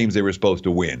losing games they were supposed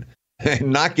to win.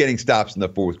 And not getting stops in the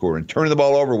fourth quarter and turning the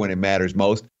ball over when it matters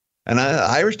most. And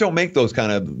Irish don't make those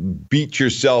kind of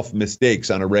beat-yourself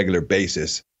mistakes on a regular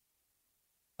basis.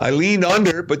 I leaned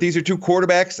under, but these are two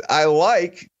quarterbacks I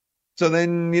like. So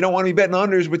then you don't want to be betting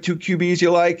unders with two QBs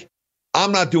you like.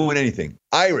 I'm not doing anything.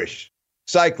 Irish,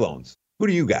 Cyclones. Who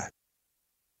do you got?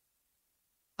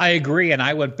 I agree, and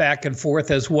I went back and forth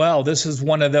as well. This is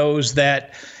one of those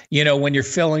that, when you're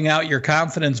filling out your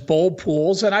confidence bowl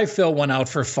pools, and I fill one out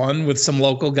for fun with some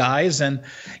local guys, and,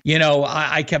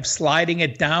 I kept sliding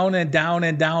it down and down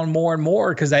and down more and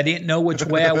more because I didn't know which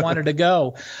way I wanted to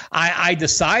go. I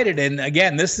decided, and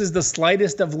again, this is the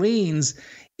slightest of leans,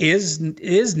 is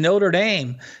Notre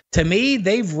Dame. To me,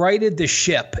 they've righted the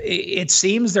ship. It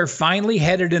seems they're finally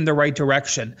headed in the right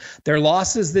direction. Their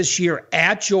losses this year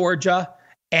at Georgia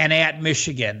and at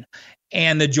Michigan.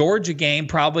 And the Georgia game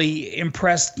probably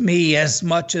impressed me as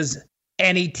much as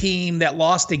any team that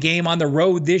lost a game on the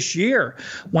road this year.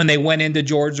 When they went into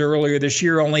Georgia earlier this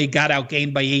year, only got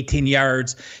outgained by 18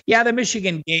 yards. Yeah, the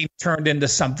Michigan game turned into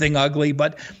something ugly,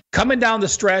 but coming down the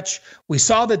stretch, we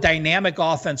saw the dynamic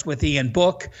offense with Ian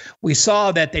Book. We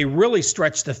saw that they really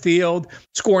stretched the field,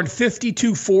 scoring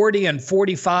 52, 40, and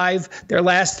 45 their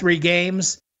last three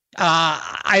games.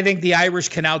 I think the Irish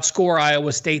can outscore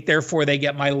Iowa State, therefore they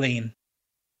get my lean.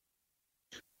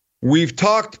 We've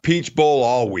talked Peach Bowl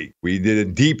all week. We did a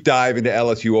deep dive into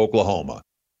LSU, Oklahoma.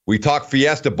 We talked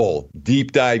Fiesta Bowl,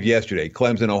 deep dive yesterday,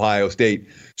 Clemson, Ohio State.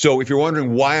 So if you're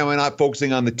wondering why am I not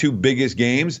focusing on the two biggest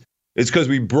games, it's because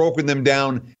we've broken them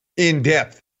down in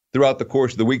depth throughout the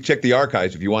course of the week. Check the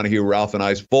archives if you want to hear Ralph and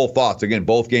I's full thoughts. Again,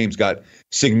 both games got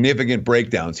significant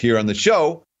breakdowns here on the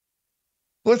show.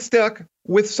 Let's stick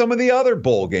with some of the other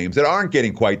bowl games that aren't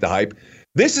getting quite the hype.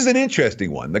 This is an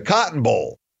interesting one, the Cotton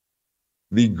Bowl.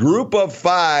 The Group of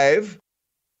Five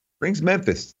brings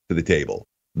Memphis to the table.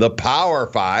 The Power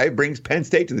Five brings Penn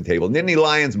State to the table. Nittany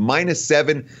Lions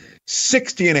 -7,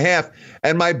 60.5.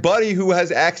 And my buddy who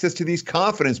has access to these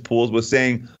confidence pools was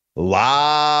saying a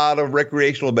lot of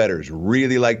recreational bettors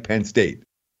really like Penn State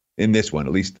in this one,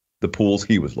 at least the pools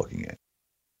he was looking at.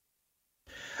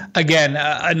 Again,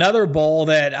 another bowl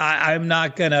that I'm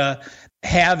not going to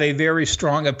have a very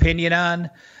strong opinion on,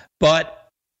 but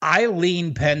I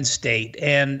lean Penn State.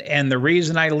 And the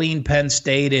reason I lean Penn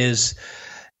State is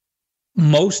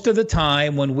most of the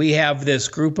time when we have this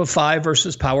Group of Five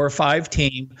versus Power Five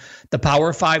team, the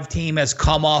Power Five team has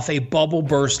come off a bubble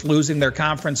burst, losing their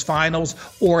conference finals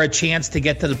or a chance to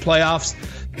get to the playoffs.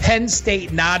 Penn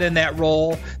State not in that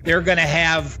role.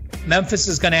 Memphis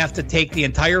is going to have to take the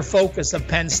entire focus of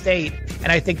Penn State,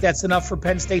 and I think that's enough for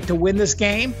Penn State to win this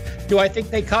game. Do I think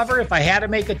they cover? If I had to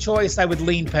make a choice, I would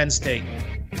lean Penn State.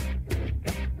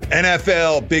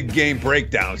 NFL big game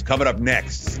breakdowns coming up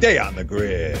next. Stay on the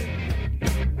grid.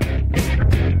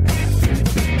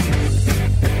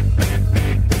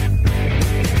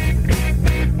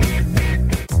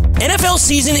 NFL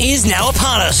season is now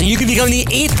upon us, and you can become the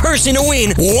 8th person to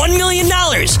win $1 million in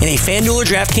a FanDuel or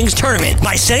DraftKings tournament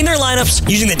by setting their lineups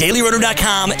using the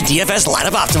DailyRoto.com DFS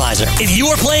lineup optimizer. If you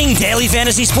are playing daily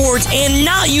fantasy sports and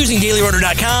not using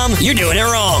DailyRoto.com, you're doing it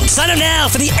wrong. Sign up now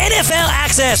for the NFL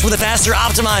access with a faster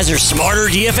optimizer, smarter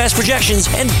DFS projections,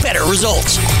 and better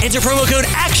results. Enter promo code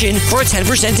ACTION for a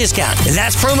 10% discount.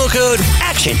 That's promo code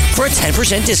ACTION for a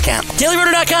 10% discount.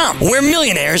 DailyRoto.com, where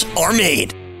millionaires are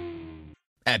made.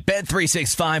 At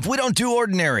Bet365, we don't do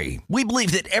ordinary. We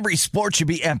believe that every sport should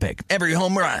be epic. Every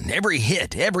home run, every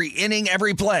hit, every inning,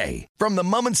 every play. From the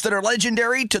moments that are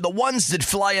legendary to the ones that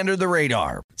fly under the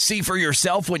radar. See for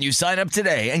yourself when you sign up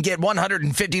today and get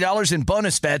 $150 in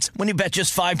bonus bets when you bet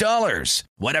just $5.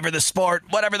 Whatever the sport,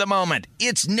 whatever the moment,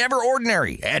 it's never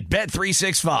ordinary at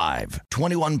Bet365.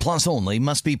 21 plus only.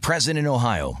 Must be present in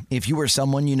Ohio. If you or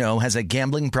someone you know has a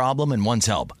gambling problem and wants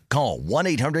help, call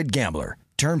 1-800-GAMBLER.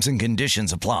 Terms and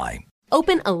conditions apply.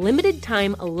 Open a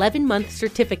limited-time 11-month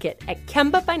certificate at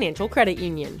Kemba Financial Credit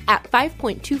Union. At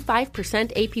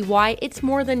 5.25% APY, it's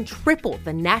more than triple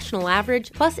the national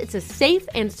average, plus it's a safe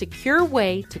and secure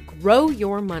way to grow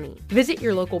your money. Visit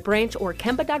your local branch or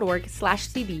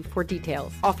kemba.org/cd for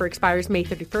details. Offer expires May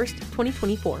 31st,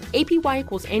 2024. APY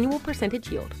equals annual percentage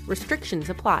yield. Restrictions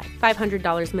apply.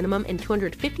 $500 minimum and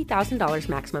 $250,000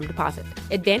 maximum deposit.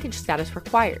 Advantage status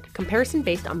required. Comparison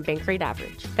based on bank rate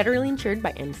average. Federally insured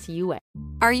by NCUA.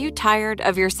 Are you tired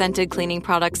of your scented cleaning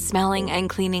products smelling and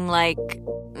cleaning like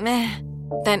meh?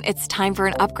 Then it's time for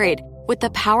an upgrade with the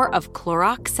power of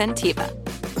Clorox Scentiva.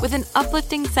 With an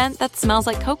uplifting scent that smells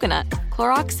like coconut,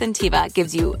 Clorox Scentiva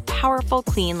gives you powerful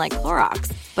clean like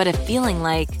Clorox, but a feeling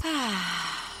like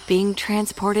being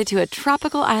transported to a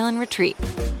tropical island retreat.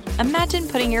 Imagine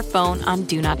putting your phone on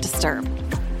Do Not Disturb,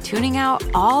 tuning out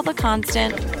all the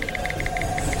constant,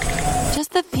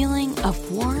 just the feeling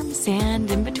of warm sand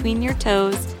in between your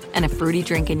toes and a fruity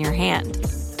drink in your hand.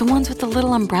 The ones with the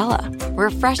little umbrella.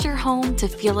 Refresh your home to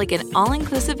feel like an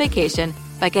all-inclusive vacation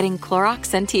by getting Clorox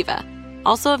Scentiva.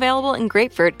 Also available in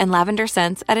grapefruit and lavender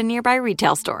scents at a nearby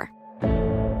retail store.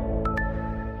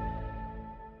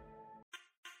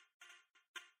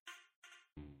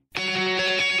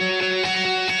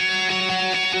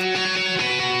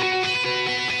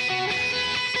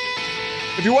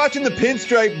 If you're watching the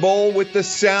Pinstripe Bowl with the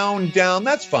sound down,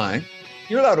 that's fine.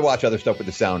 You're allowed to watch other stuff with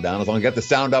the sound down as long as you got the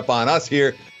sound up on us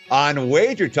here on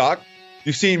Wager Talk.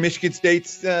 You've seen Michigan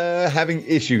State's having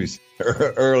issues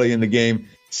early in the game.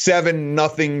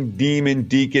 7-0 Demon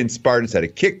Deacon Spartans had a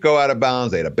kick go out of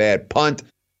bounds. They had a bad punt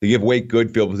to give Wake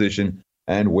good field position.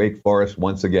 And Wake Forest,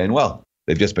 once again, well,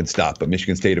 they've just been stopped. But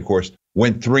Michigan State, of course,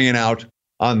 went 3 and out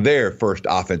on their first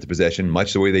offensive possession,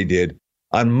 much the way they did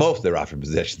on most of their offensive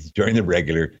possessions during the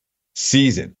regular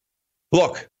season.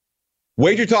 Look,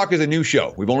 Wager Talk is a new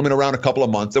show. We've only been around a couple of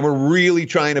months, and we're really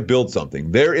trying to build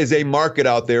something. There is a market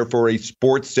out there for a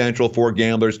Sports Central for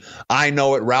gamblers. I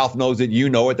know it. Ralph knows it. You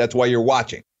know it. That's why you're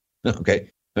watching. Okay?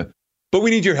 But we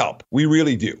need your help. We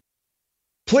really do.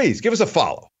 Please give us a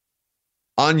follow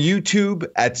on YouTube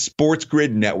at Sports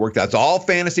Grid Network. That's all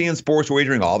fantasy and sports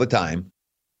wagering all the time.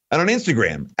 And on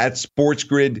Instagram at Sports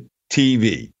Grid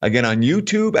TV. Again, on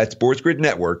YouTube at Sports Grid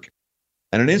Network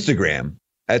and on Instagram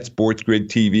at Sports Grid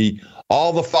TV.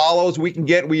 All the follows we can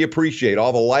get, we appreciate.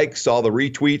 All the likes, all the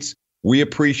retweets, we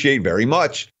appreciate very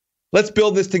much. Let's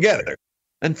build this together.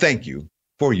 And thank you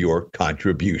for your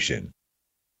contribution.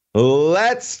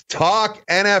 Let's talk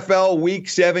NFL Week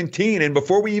 17. And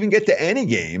before we even get to any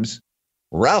games,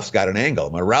 Ralph's got an angle.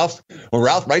 When Ralph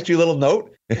writes you a little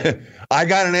note, I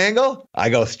got an angle, I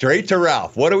go straight to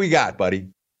Ralph. What do we got, buddy?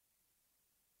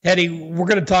 Eddie, we're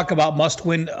going to talk about must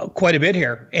win quite a bit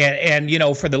here. And, you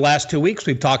know, for the last 2 weeks,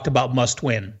 we've talked about must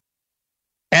win.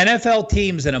 NFL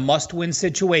teams in a must win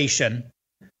situation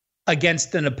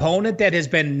against an opponent that has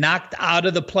been knocked out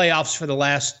of the playoffs for the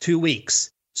last 2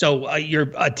 weeks. So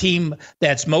you're a team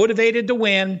that's motivated to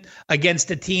win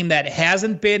against a team that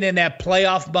hasn't been in that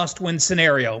playoff must win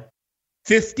scenario.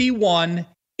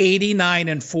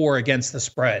 51-89-4 against the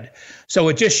spread. So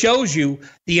it just shows you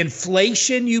the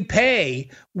inflation you pay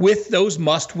with those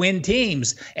must-win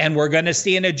teams. And we're going to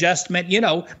see an adjustment, you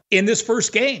know, in this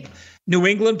first game. New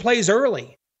England plays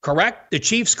early, correct? The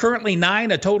Chiefs currently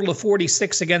 9, a total of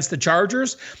 46 against the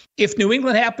Chargers. If New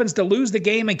England happens to lose the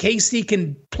game and KC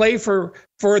can play for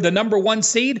the number 1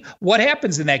 seed, what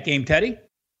happens in that game, Teddy?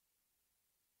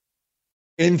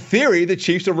 In theory, the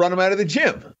Chiefs will run them out of the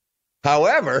gym.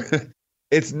 However,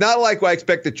 it's not like I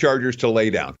expect the Chargers to lay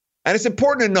down. And it's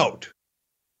important to note,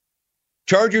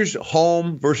 Chargers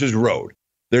home versus road.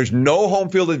 There's no home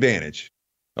field advantage,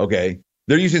 okay?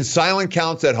 They're using silent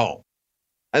counts at home,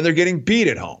 and they're getting beat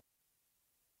at home.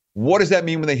 What does that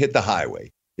mean when they hit the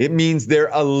highway? It means they're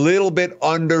a little bit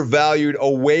undervalued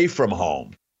away from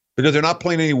home because they're not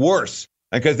playing any worse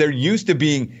and because they're used to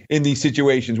being in these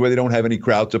situations where they don't have any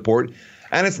crowd support.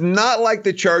 And it's not like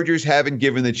the Chargers haven't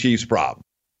given the Chiefs problem.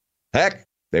 Heck,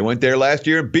 they went there last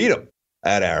year and beat them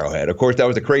at Arrowhead. Of course, that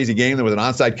was a crazy game. There was an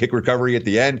onside kick recovery at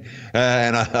the end,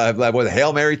 and that was a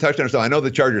Hail Mary touchdown. So I know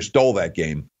the Chargers stole that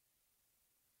game.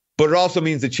 But it also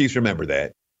means the Chiefs remember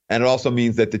that. And it also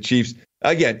means that the Chiefs,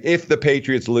 again, if the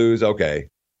Patriots lose, okay.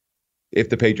 If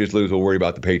the Patriots lose, we'll worry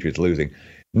about the Patriots losing.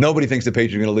 Nobody thinks the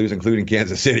Patriots are going to lose, including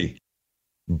Kansas City.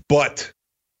 But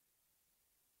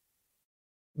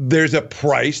there's a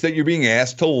price that you're being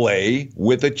asked to lay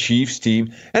with a Chiefs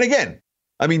team. And again,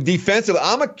 I mean, defensively,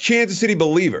 I'm a Kansas City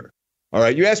believer. All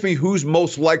right, you ask me who's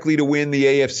most likely to win the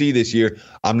AFC this year.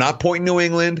 I'm not pointing New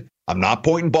England. I'm not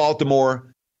pointing Baltimore.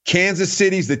 Kansas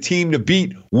City's the team to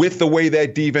beat with the way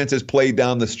that defense has played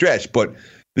down the stretch. But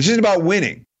this isn't about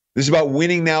winning. This is about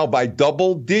winning now by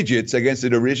double digits against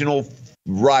an original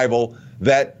rival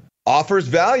that offers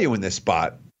value in this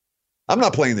spot. I'm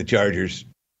not playing the Chargers.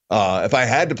 If I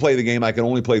had to play the game, I can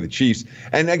only play the Chiefs.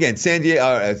 And again,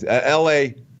 LA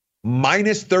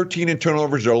minus 13 in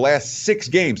turnovers their last 6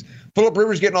 games. Phillip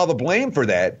Rivers getting all the blame for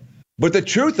that. But the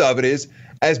truth of it is,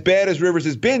 as bad as Rivers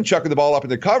has been chucking the ball up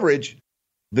into coverage,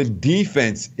 the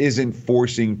defense isn't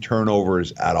forcing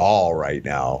turnovers at all right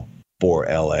now for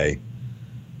LA.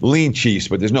 Lean Chiefs,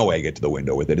 but there's no way I get to the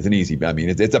window with it. It's an easy, I mean,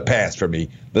 it's a pass for me.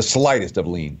 The slightest of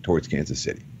lean towards Kansas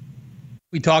City.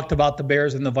 We talked about the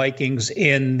Bears and the Vikings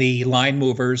in the line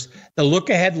movers. The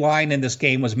look-ahead line in this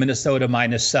game was Minnesota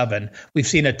 -7. We've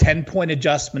seen a 10-point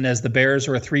adjustment as the Bears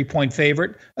are a 3-point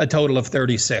favorite, a total of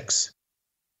 36.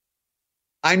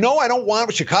 I know I don't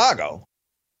want Chicago.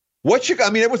 I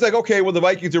mean, it was like, okay, well, the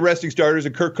Vikings are resting starters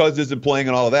and Kirk Cousins isn't playing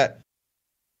and all of that.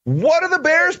 What are the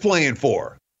Bears playing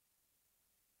for?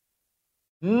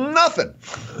 Nothing.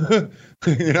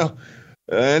 You know?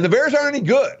 And the Bears aren't any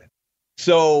good.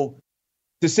 So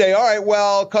to say, all right,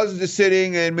 well, Cousins is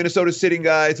sitting and Minnesota's sitting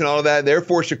guys and all of that,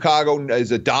 therefore Chicago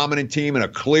is a dominant team and a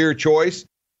clear choice.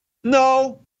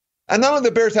 No. And not only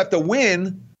the Bears have to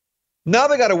win, now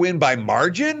they got to win by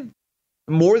margin,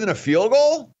 more than a field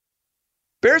goal.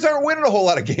 Bears aren't winning a whole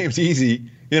lot of games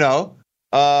easy, you know.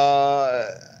 I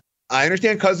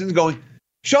understand Cousins going,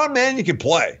 Sean Mannion can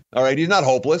play. All right, he's not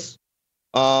hopeless.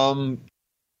 You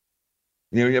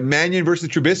know, Mannion versus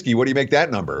Trubisky, what do you make that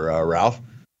number, Ralph?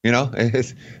 You know,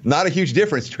 it's not a huge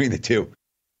difference between the two.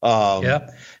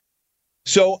 Yeah.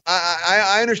 So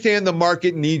I understand the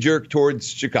market knee-jerk towards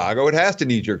Chicago. It has to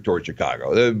knee-jerk towards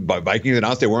Chicago. The Vikings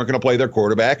announced they weren't going to play their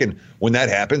quarterback, and when that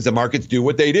happens, the markets do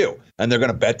what they do, and they're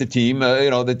going to bet the team,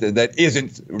 that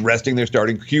isn't resting their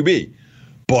starting QB.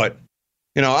 But,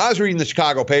 you know, I was reading the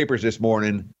Chicago papers this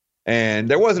morning, and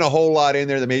there wasn't a whole lot in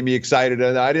there that made me excited.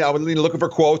 I was looking for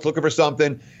quotes, looking for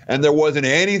something, and there wasn't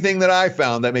anything that I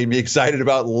found that made me excited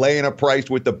about laying a price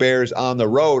with the Bears on the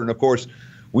road. And, of course,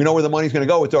 we know where the money's going to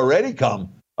go. It's already come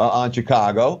on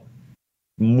Chicago.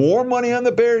 More money on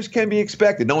the Bears can be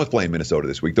expected. No one's playing Minnesota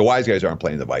this week. The wise guys aren't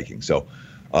playing the Vikings. So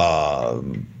I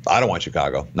don't want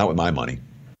Chicago, not with my money.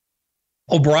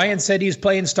 O'Brien said he's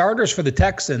playing starters for the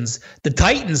Texans. The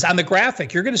Titans, on the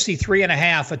graphic, you're going to see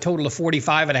 3.5, a total of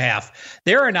 45.5.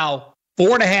 There are now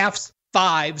 4.5s,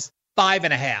 5s,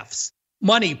 5.5s.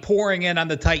 Money pouring in on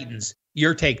the Titans.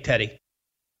 Your take, Teddy.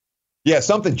 Yeah,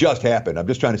 something just happened. I'm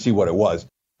just trying to see what it was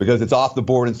because it's off the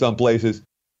board in some places.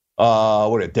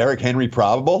 Derrick Henry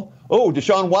probable? Oh,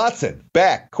 Deshaun Watson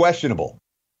back, questionable.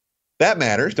 That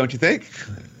matters, don't you think?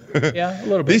 Yeah, a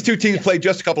little bit. These two teams played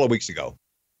just a couple of weeks ago,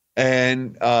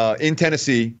 and in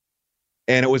Tennessee,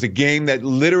 and it was a game that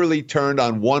literally turned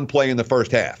on one play in the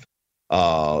first half.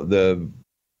 The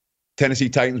Tennessee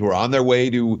Titans were on their way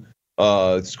to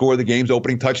score the game's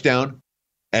opening touchdown,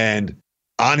 and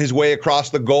on his way across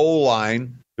the goal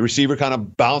line, the receiver kind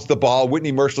of bounced the ball.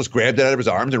 Whitney Merciless grabbed it out of his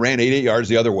arms and ran 8 yards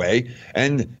the other way.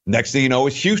 And next thing you know,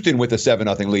 it's Houston with a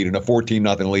 7-0 lead and a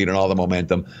 14-0 lead and all the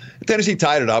momentum. Tennessee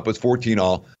tied it up. It was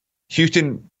 14-all.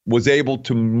 Houston was able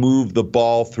to move the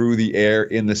ball through the air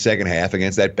in the second half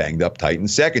against that banged-up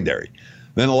Titans secondary.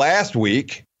 Then last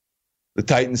week, the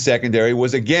Titans secondary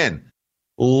was again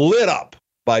lit up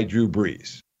by Drew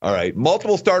Brees. All right,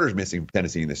 multiple starters missing from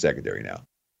Tennessee in the secondary now.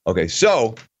 Okay,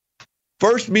 so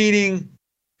first meeting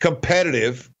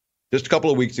competitive just a couple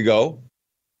of weeks ago.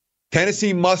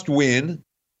 Tennessee must win.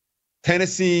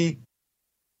 Tennessee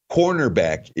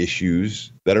cornerback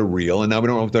issues that are real, and now we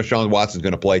don't know if Deshaun Watson's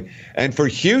going to play. And for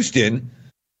Houston,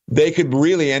 they could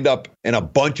really end up in a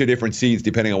bunch of different seeds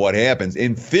depending on what happens.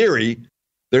 In theory,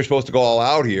 they're supposed to go all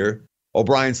out here.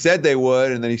 O'Brien said they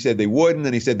would, and then he said they wouldn't,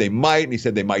 and he said they might, and he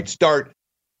said they might start.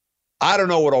 I don't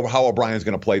know how O'Brien's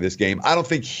going to play this game. I don't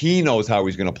think he knows how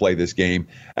he's going to play this game.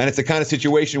 And it's the kind of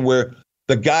situation where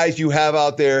the guys you have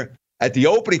out there at the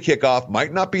opening kickoff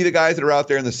might not be the guys that are out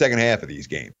there in the second half of these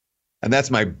games. And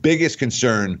that's my biggest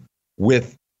concern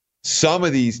with some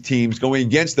of these teams going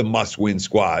against the must-win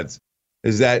squads,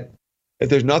 is that if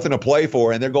there's nothing to play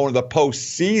for and they're going to the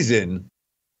postseason,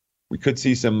 we could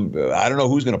see some, I don't know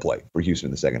who's going to play for Houston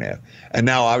in the second half. And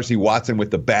now, obviously, Watson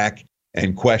with the back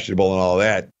and questionable and all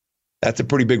that. That's a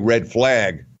pretty big red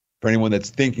flag for anyone that's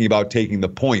thinking about taking the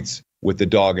points with the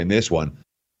dog in this one.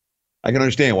 I can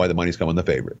understand why the money's coming the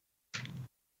favorite.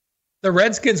 The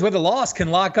Redskins with a loss can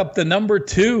lock up the number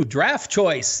 2 draft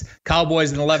choice.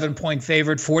 Cowboys an 11-point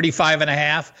favorite,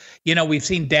 45.5. You know, we've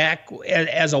seen Dak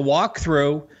as a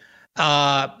walkthrough.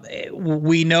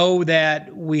 We know that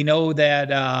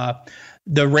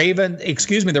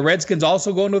the Redskins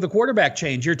also going to the quarterback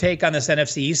change. Your take on this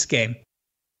NFC East game?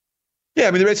 Yeah,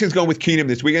 I mean, the Redskins going with Keenum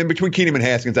this weekend. Between Keenum and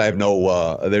Haskins, I have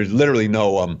there's literally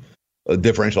no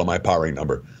differential on my power rank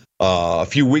number. A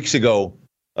few weeks ago,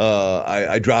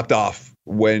 I dropped off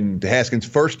when Haskins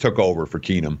first took over for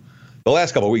Keenum. The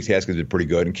last couple of weeks, Haskins has been pretty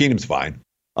good, and Keenum's fine.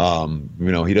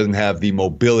 He doesn't have the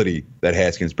mobility that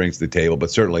Haskins brings to the table,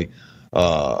 but certainly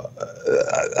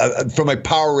from a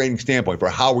power rating standpoint for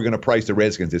how we're going to price the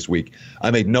Redskins this week,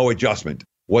 I made no adjustment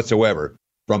whatsoever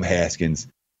from Haskins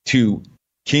to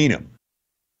Keenum.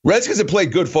 Redskins have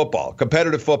played good football,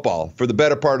 competitive football, for the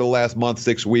better part of the last month,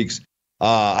 6 weeks.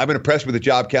 I've been impressed with the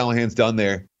job Callahan's done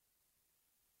there.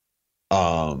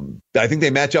 I think they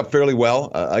match up fairly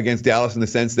well against Dallas in the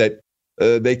sense that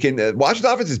they can.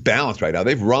 Washington's offense is balanced right now.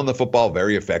 They've run the football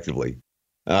very effectively.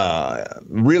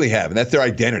 Really have. And that's their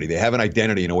identity. They have an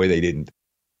identity in a way they didn't.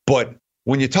 But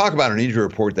when you talk about an injury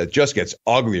report that just gets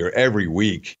uglier every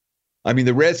week, I mean,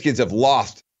 the Redskins have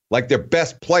lost like their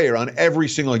best player on every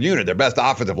single unit, their best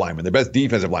offensive lineman, their best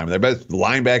defensive lineman, their best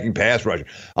linebacking pass rusher,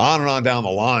 on and on down the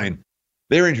line.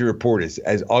 Their injury report is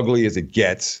as ugly as it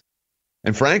gets.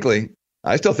 And frankly,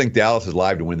 I still think Dallas is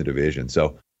live to win the division.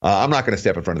 So I'm not going to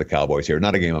step in front of the Cowboys here.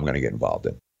 Not a game I'm going to get involved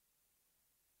in.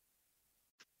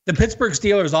 The Pittsburgh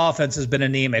Steelers offense has been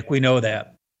anemic. We know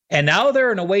that. And now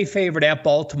they're an away favorite at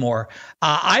Baltimore.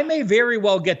 I may very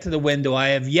well get to the window. I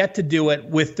have yet to do it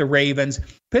with the Ravens.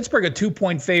 Pittsburgh, a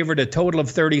 2-point favorite, a total of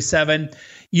 37.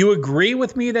 You agree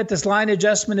with me that this line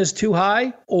adjustment is too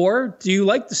high? Or do you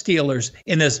like the Steelers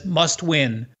in this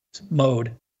must-win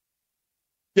mode?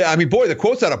 Yeah, I mean, boy, the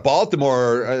quotes out of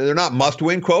Baltimore, they're not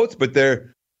must-win quotes, but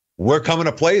we're coming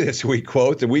to play this week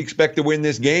quotes, and we expect to win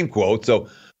this game quotes. So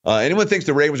anyone thinks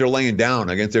the Ravens are laying down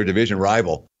against their division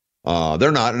rival,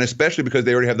 they're not, and especially because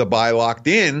they already have the bye locked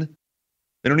in.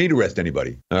 They don't need to rest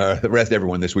anybody, rest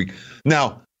everyone this week.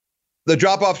 Now, the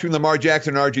drop-off between Lamar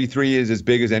Jackson and RG3 is as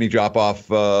big as any drop-off.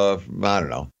 I don't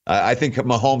know. I think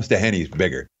Mahomes to Henny is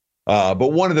bigger.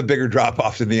 But one of the bigger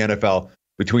drop-offs in the NFL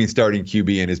between starting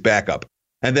QB and his backup.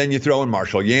 And then you throw in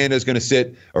Marshall Yanda is going to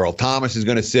sit, Earl Thomas is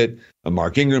going to sit,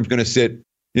 Mark Ingram's going to sit.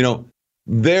 You know,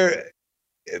 there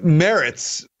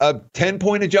merits a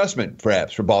 10-point adjustment,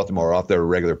 perhaps, for Baltimore off their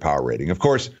regular power rating. Of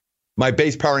course, my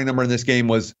base powering number in this game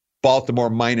was Baltimore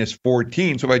minus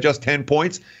 14. So if I adjust 10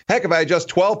 points, heck, if I adjust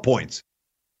 12 points,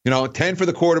 10 for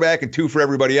the quarterback and 2 for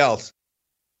everybody else,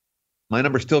 my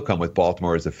numbers still come with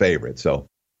Baltimore as a favorite. So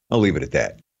I'll leave it at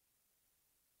that.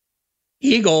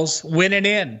 Eagles winning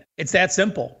in. It's that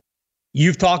simple.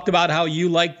 You've talked about how you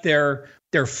like their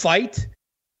fight.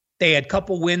 They had a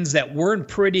couple wins that weren't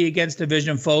pretty against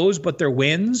division foes, but their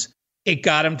wins, it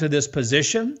got them to this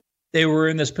position. They were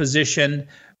in this position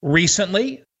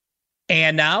recently,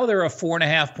 and now they're a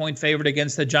 4.5-point favorite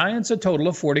against the Giants, a total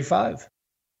of 45.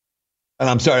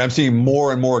 And I'm sorry, I'm seeing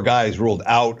more and more guys ruled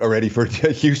out already for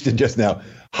Houston just now.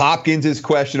 Hopkins is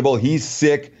questionable. He's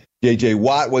sick. J.J.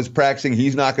 Watt was practicing.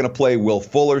 He's not going to play. Will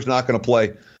Fuller's not going to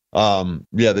play.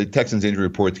 The Texans injury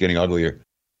report's getting uglier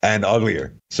and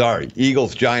uglier. Sorry.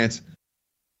 Eagles, Giants.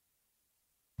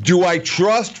 Do I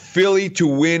trust Philly to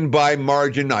win by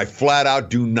margin? I flat out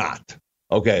do not.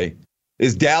 Okay.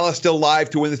 Is Dallas still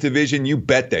live to win this division? You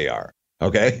bet they are.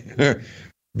 Okay.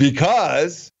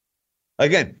 Because,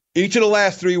 again, each of the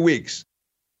last 3 weeks,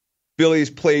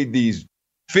 Philly's played these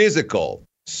physical,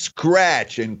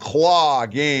 scratch and claw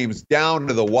games down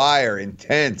to the wire,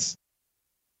 intense.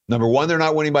 Number one, they're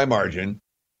not winning by margin.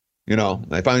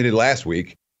 I finally did last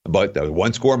week, but that was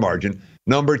 1-score margin.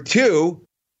 Number two,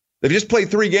 they've just played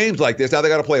 3 games like this. Now they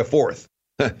got to play a 4th.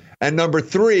 And number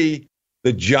 3,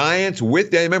 the Giants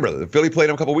with them. Remember, the Philly played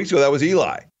them a couple weeks ago. That was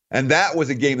Eli. And that was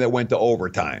a game that went to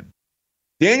overtime.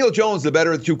 Daniel Jones, the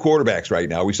better of the 2 quarterbacks right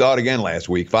now. We saw it again last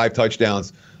week. 5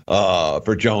 touchdowns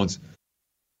for Jones.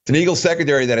 It's an Eagles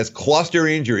secondary that has cluster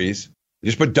injuries. They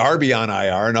just put Darby on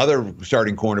IR, another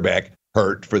starting cornerback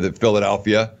hurt for the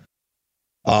Philadelphia.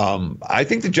 I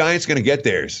think the Giants going to get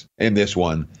theirs in this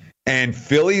one. And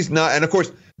Philly's not. And, of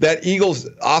course, that Eagles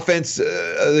offense,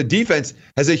 the defense,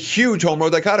 has a huge home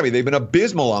road dichotomy. They've been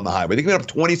abysmal on the highway. They've been up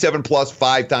 27-plus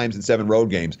 5 times in 7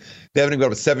 road games. They haven't even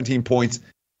got up 17 points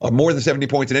more than 70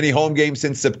 points in any home game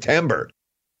since September.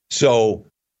 So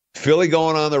Philly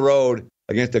going on the road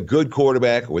against a good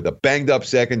quarterback with a banged-up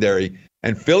secondary.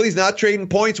 And Philly's not trading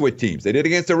points with teams. They did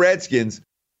against the Redskins.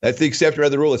 That's the exception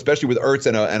of the rule, especially with Ertz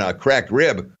and a cracked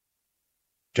rib.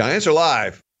 Giants are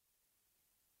live.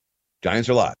 Giants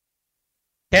are live.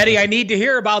 Teddy, I need to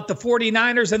hear about the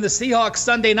 49ers and the Seahawks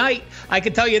Sunday night. I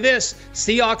can tell you this,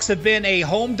 Seahawks have been a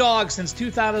home dog since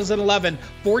 2011.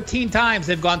 14 times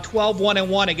they've gone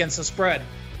 12-1-1 against the spread.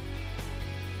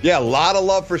 Yeah, a lot of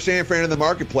love for San Fran in the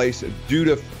marketplace due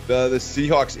to the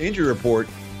Seahawks injury report.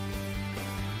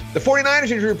 The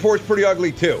 49ers injury report's pretty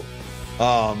ugly, too.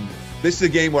 This is a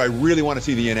game where I really want to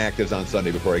see the inactives on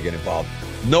Sunday before I get involved.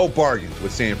 No bargains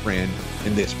with San Fran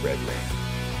in this spread range.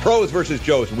 Pros versus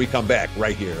Joes when we come back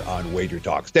right here on Wager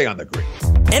Talk. Stay on the grid.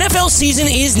 NFL season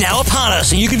is now upon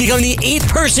us, and you can become the 8th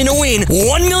person to win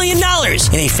 $1 million in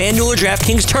a FanDuel or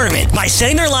DraftKings tournament by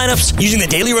setting their lineups using the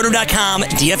DailyRoto.com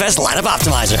DFS lineup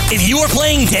optimizer. If you are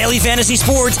playing daily fantasy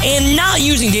sports and not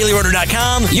using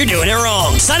DailyRoto.com, you're doing it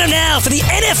wrong. Sign up now for the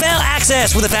NFL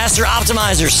access with a faster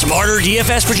optimizer, smarter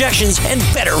DFS projections, and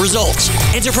better results.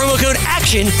 Enter promo code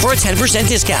ACTION for a 10%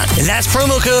 discount. That's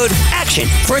promo code ACTION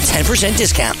for a 10%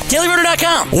 discount.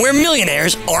 DailyRoto.com, where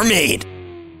millionaires are made.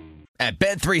 At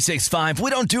Bet365, we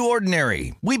don't do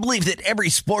ordinary. We believe that every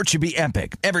sport should be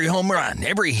epic. Every home run,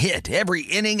 every hit, every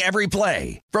inning, every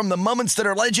play. From the moments that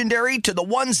are legendary to the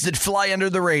ones that fly under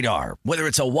the radar. Whether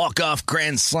it's a walk-off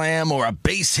grand slam or a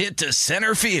base hit to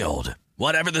center field.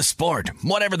 Whatever the sport,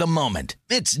 whatever the moment.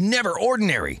 It's never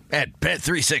ordinary at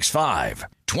Bet365.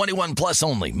 21 plus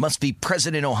only. Must be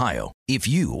present in Ohio. If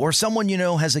you or someone you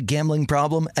know has a gambling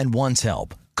problem and wants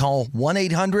help, call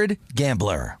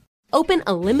 1-800-GAMBLER. Open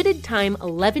a limited-time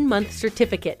 11-month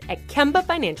certificate at Kemba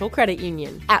Financial Credit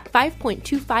Union. At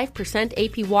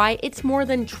 5.25% APY, it's more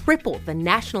than triple the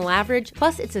national average,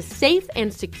 plus it's a safe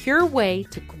and secure way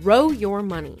to grow your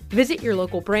money. Visit your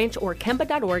local branch or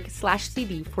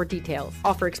kemba.org/CD for details.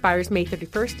 Offer expires May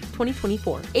 31st,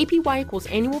 2024. APY equals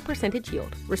annual percentage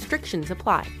yield. Restrictions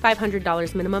apply.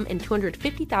 $500 minimum and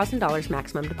 $250,000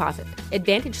 maximum deposit.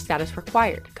 Advantage status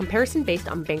required. Comparison based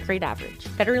on bank rate average.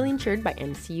 Federally insured by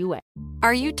NCUA.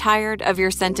 Are you tired of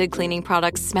your scented cleaning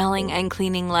products smelling and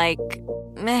cleaning like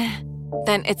meh?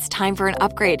 Then it's time for an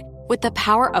upgrade with the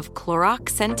power of Clorox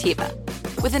Scentiva.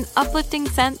 With an uplifting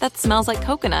scent that smells like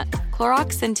coconut,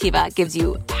 Clorox Scentiva gives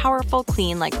you powerful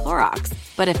clean like Clorox,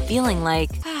 but a feeling like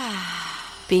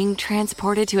being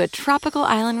transported to a tropical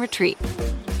island retreat.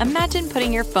 Imagine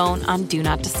putting your phone on Do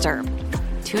Not Disturb,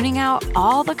 tuning out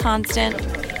all the constant,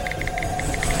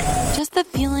 just the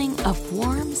feeling of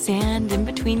warm sand in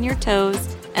between your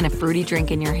toes and a fruity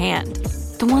drink in your hand.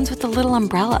 The ones with the little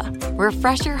umbrella.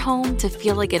 Refresh your home to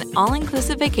feel like an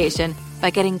all-inclusive vacation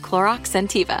by getting Clorox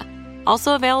Scentiva.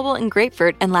 Also available in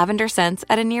grapefruit and lavender scents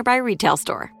at a nearby retail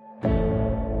store.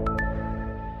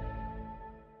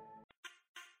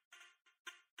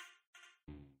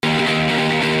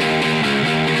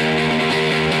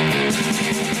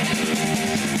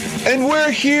 And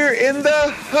we're here in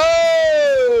the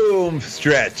home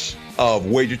stretch of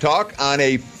Wager Talk on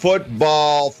a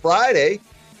football Friday.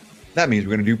 That means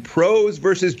we're going to do pros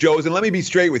versus Joes. And let me be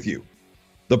straight with you.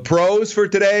 The pros for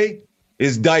today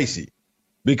is dicey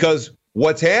because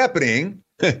what's happening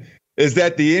is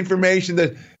that the information,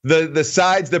 the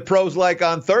sides the pros like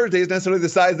on Thursday is necessarily the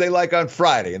sides they like on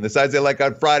Friday. And the sides they like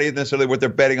on Friday is necessarily what they're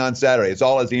betting on Saturday. It's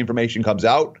all as the information comes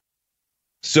out.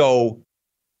 So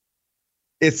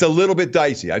it's a little bit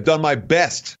dicey. I've done my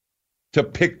best to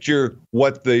picture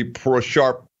what the pro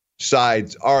sharp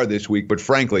sides are this week, but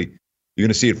frankly, you're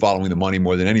going to see it following the money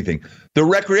more than anything. The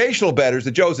recreational bettors,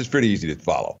 the Joes, is pretty easy to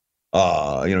follow.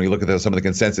 You look at some of the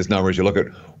consensus numbers, you look at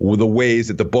the ways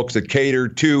that the books that cater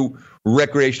to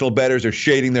recreational bettors are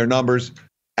shading their numbers,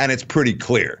 and it's pretty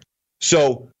clear.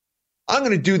 So I'm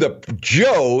going to do the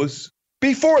Joes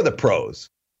before the pros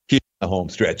here in the home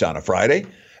stretch on a Friday.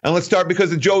 And let's start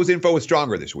because the Joe's info is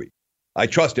stronger this week. I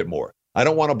trust it more. I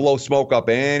don't want to blow smoke up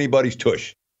anybody's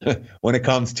tush when it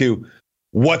comes to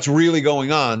what's really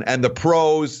going on. And the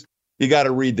pros, you got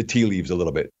to read the tea leaves a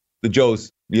little bit. The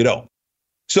Joes, you don't.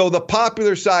 So the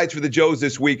popular sides for the Joes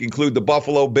this week include the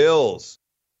Buffalo Bills.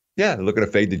 Yeah, they're looking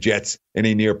to fade the Jets in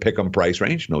a near pick'em price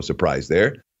range. No surprise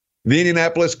there. The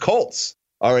Indianapolis Colts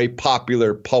are a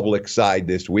popular public side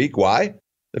this week. Why?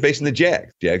 They're facing the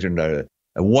Jags. Jags are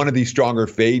one of these stronger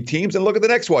fade teams. And look at the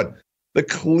next one. The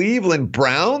Cleveland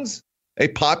Browns, a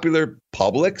popular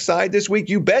public side this week.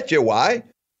 You betcha. Why?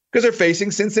 Because they're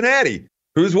facing Cincinnati.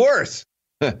 Who's worse?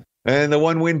 And the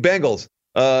one-win Bengals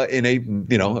in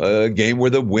a game where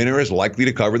the winner is likely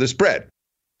to cover the spread.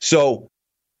 So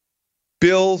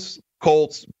Bills,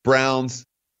 Colts, Browns,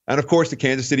 and of course the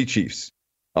Kansas City Chiefs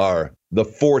are the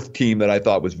fourth team that I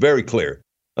thought was very clear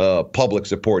public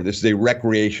support. This is a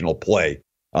recreational play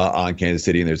on Kansas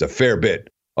City, and there's a fair bit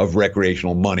of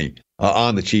recreational money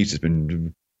on the Chiefs. It's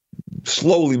been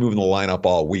slowly moving the lineup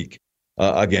all week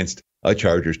against a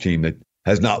Chargers team that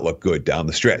has not looked good down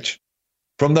the stretch.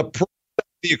 From the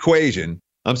equation,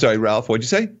 I'm sorry, Ralph, what'd you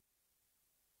say?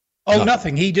 Oh,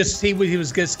 nothing. He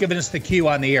was just giving us the cue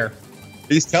on the air.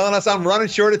 He's telling us I'm running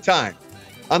short of time.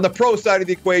 On the pro side of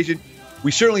the equation,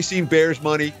 we've certainly seen Bears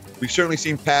money. We've certainly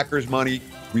seen Packers money.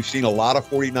 We've seen a lot of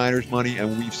 49ers money,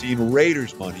 and we've seen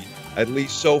Raiders money, at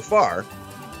least so far.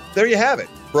 There you have it.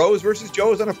 Pros versus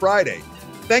Joes on a Friday.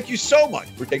 Thank you so much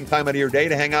for taking time out of your day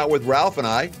to hang out with Ralph and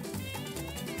I.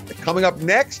 Coming up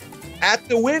next, At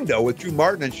the Window with Drew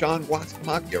Martin and Sean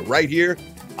Guascamacchia right here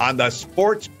on the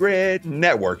Sports Grid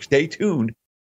Network. Stay tuned.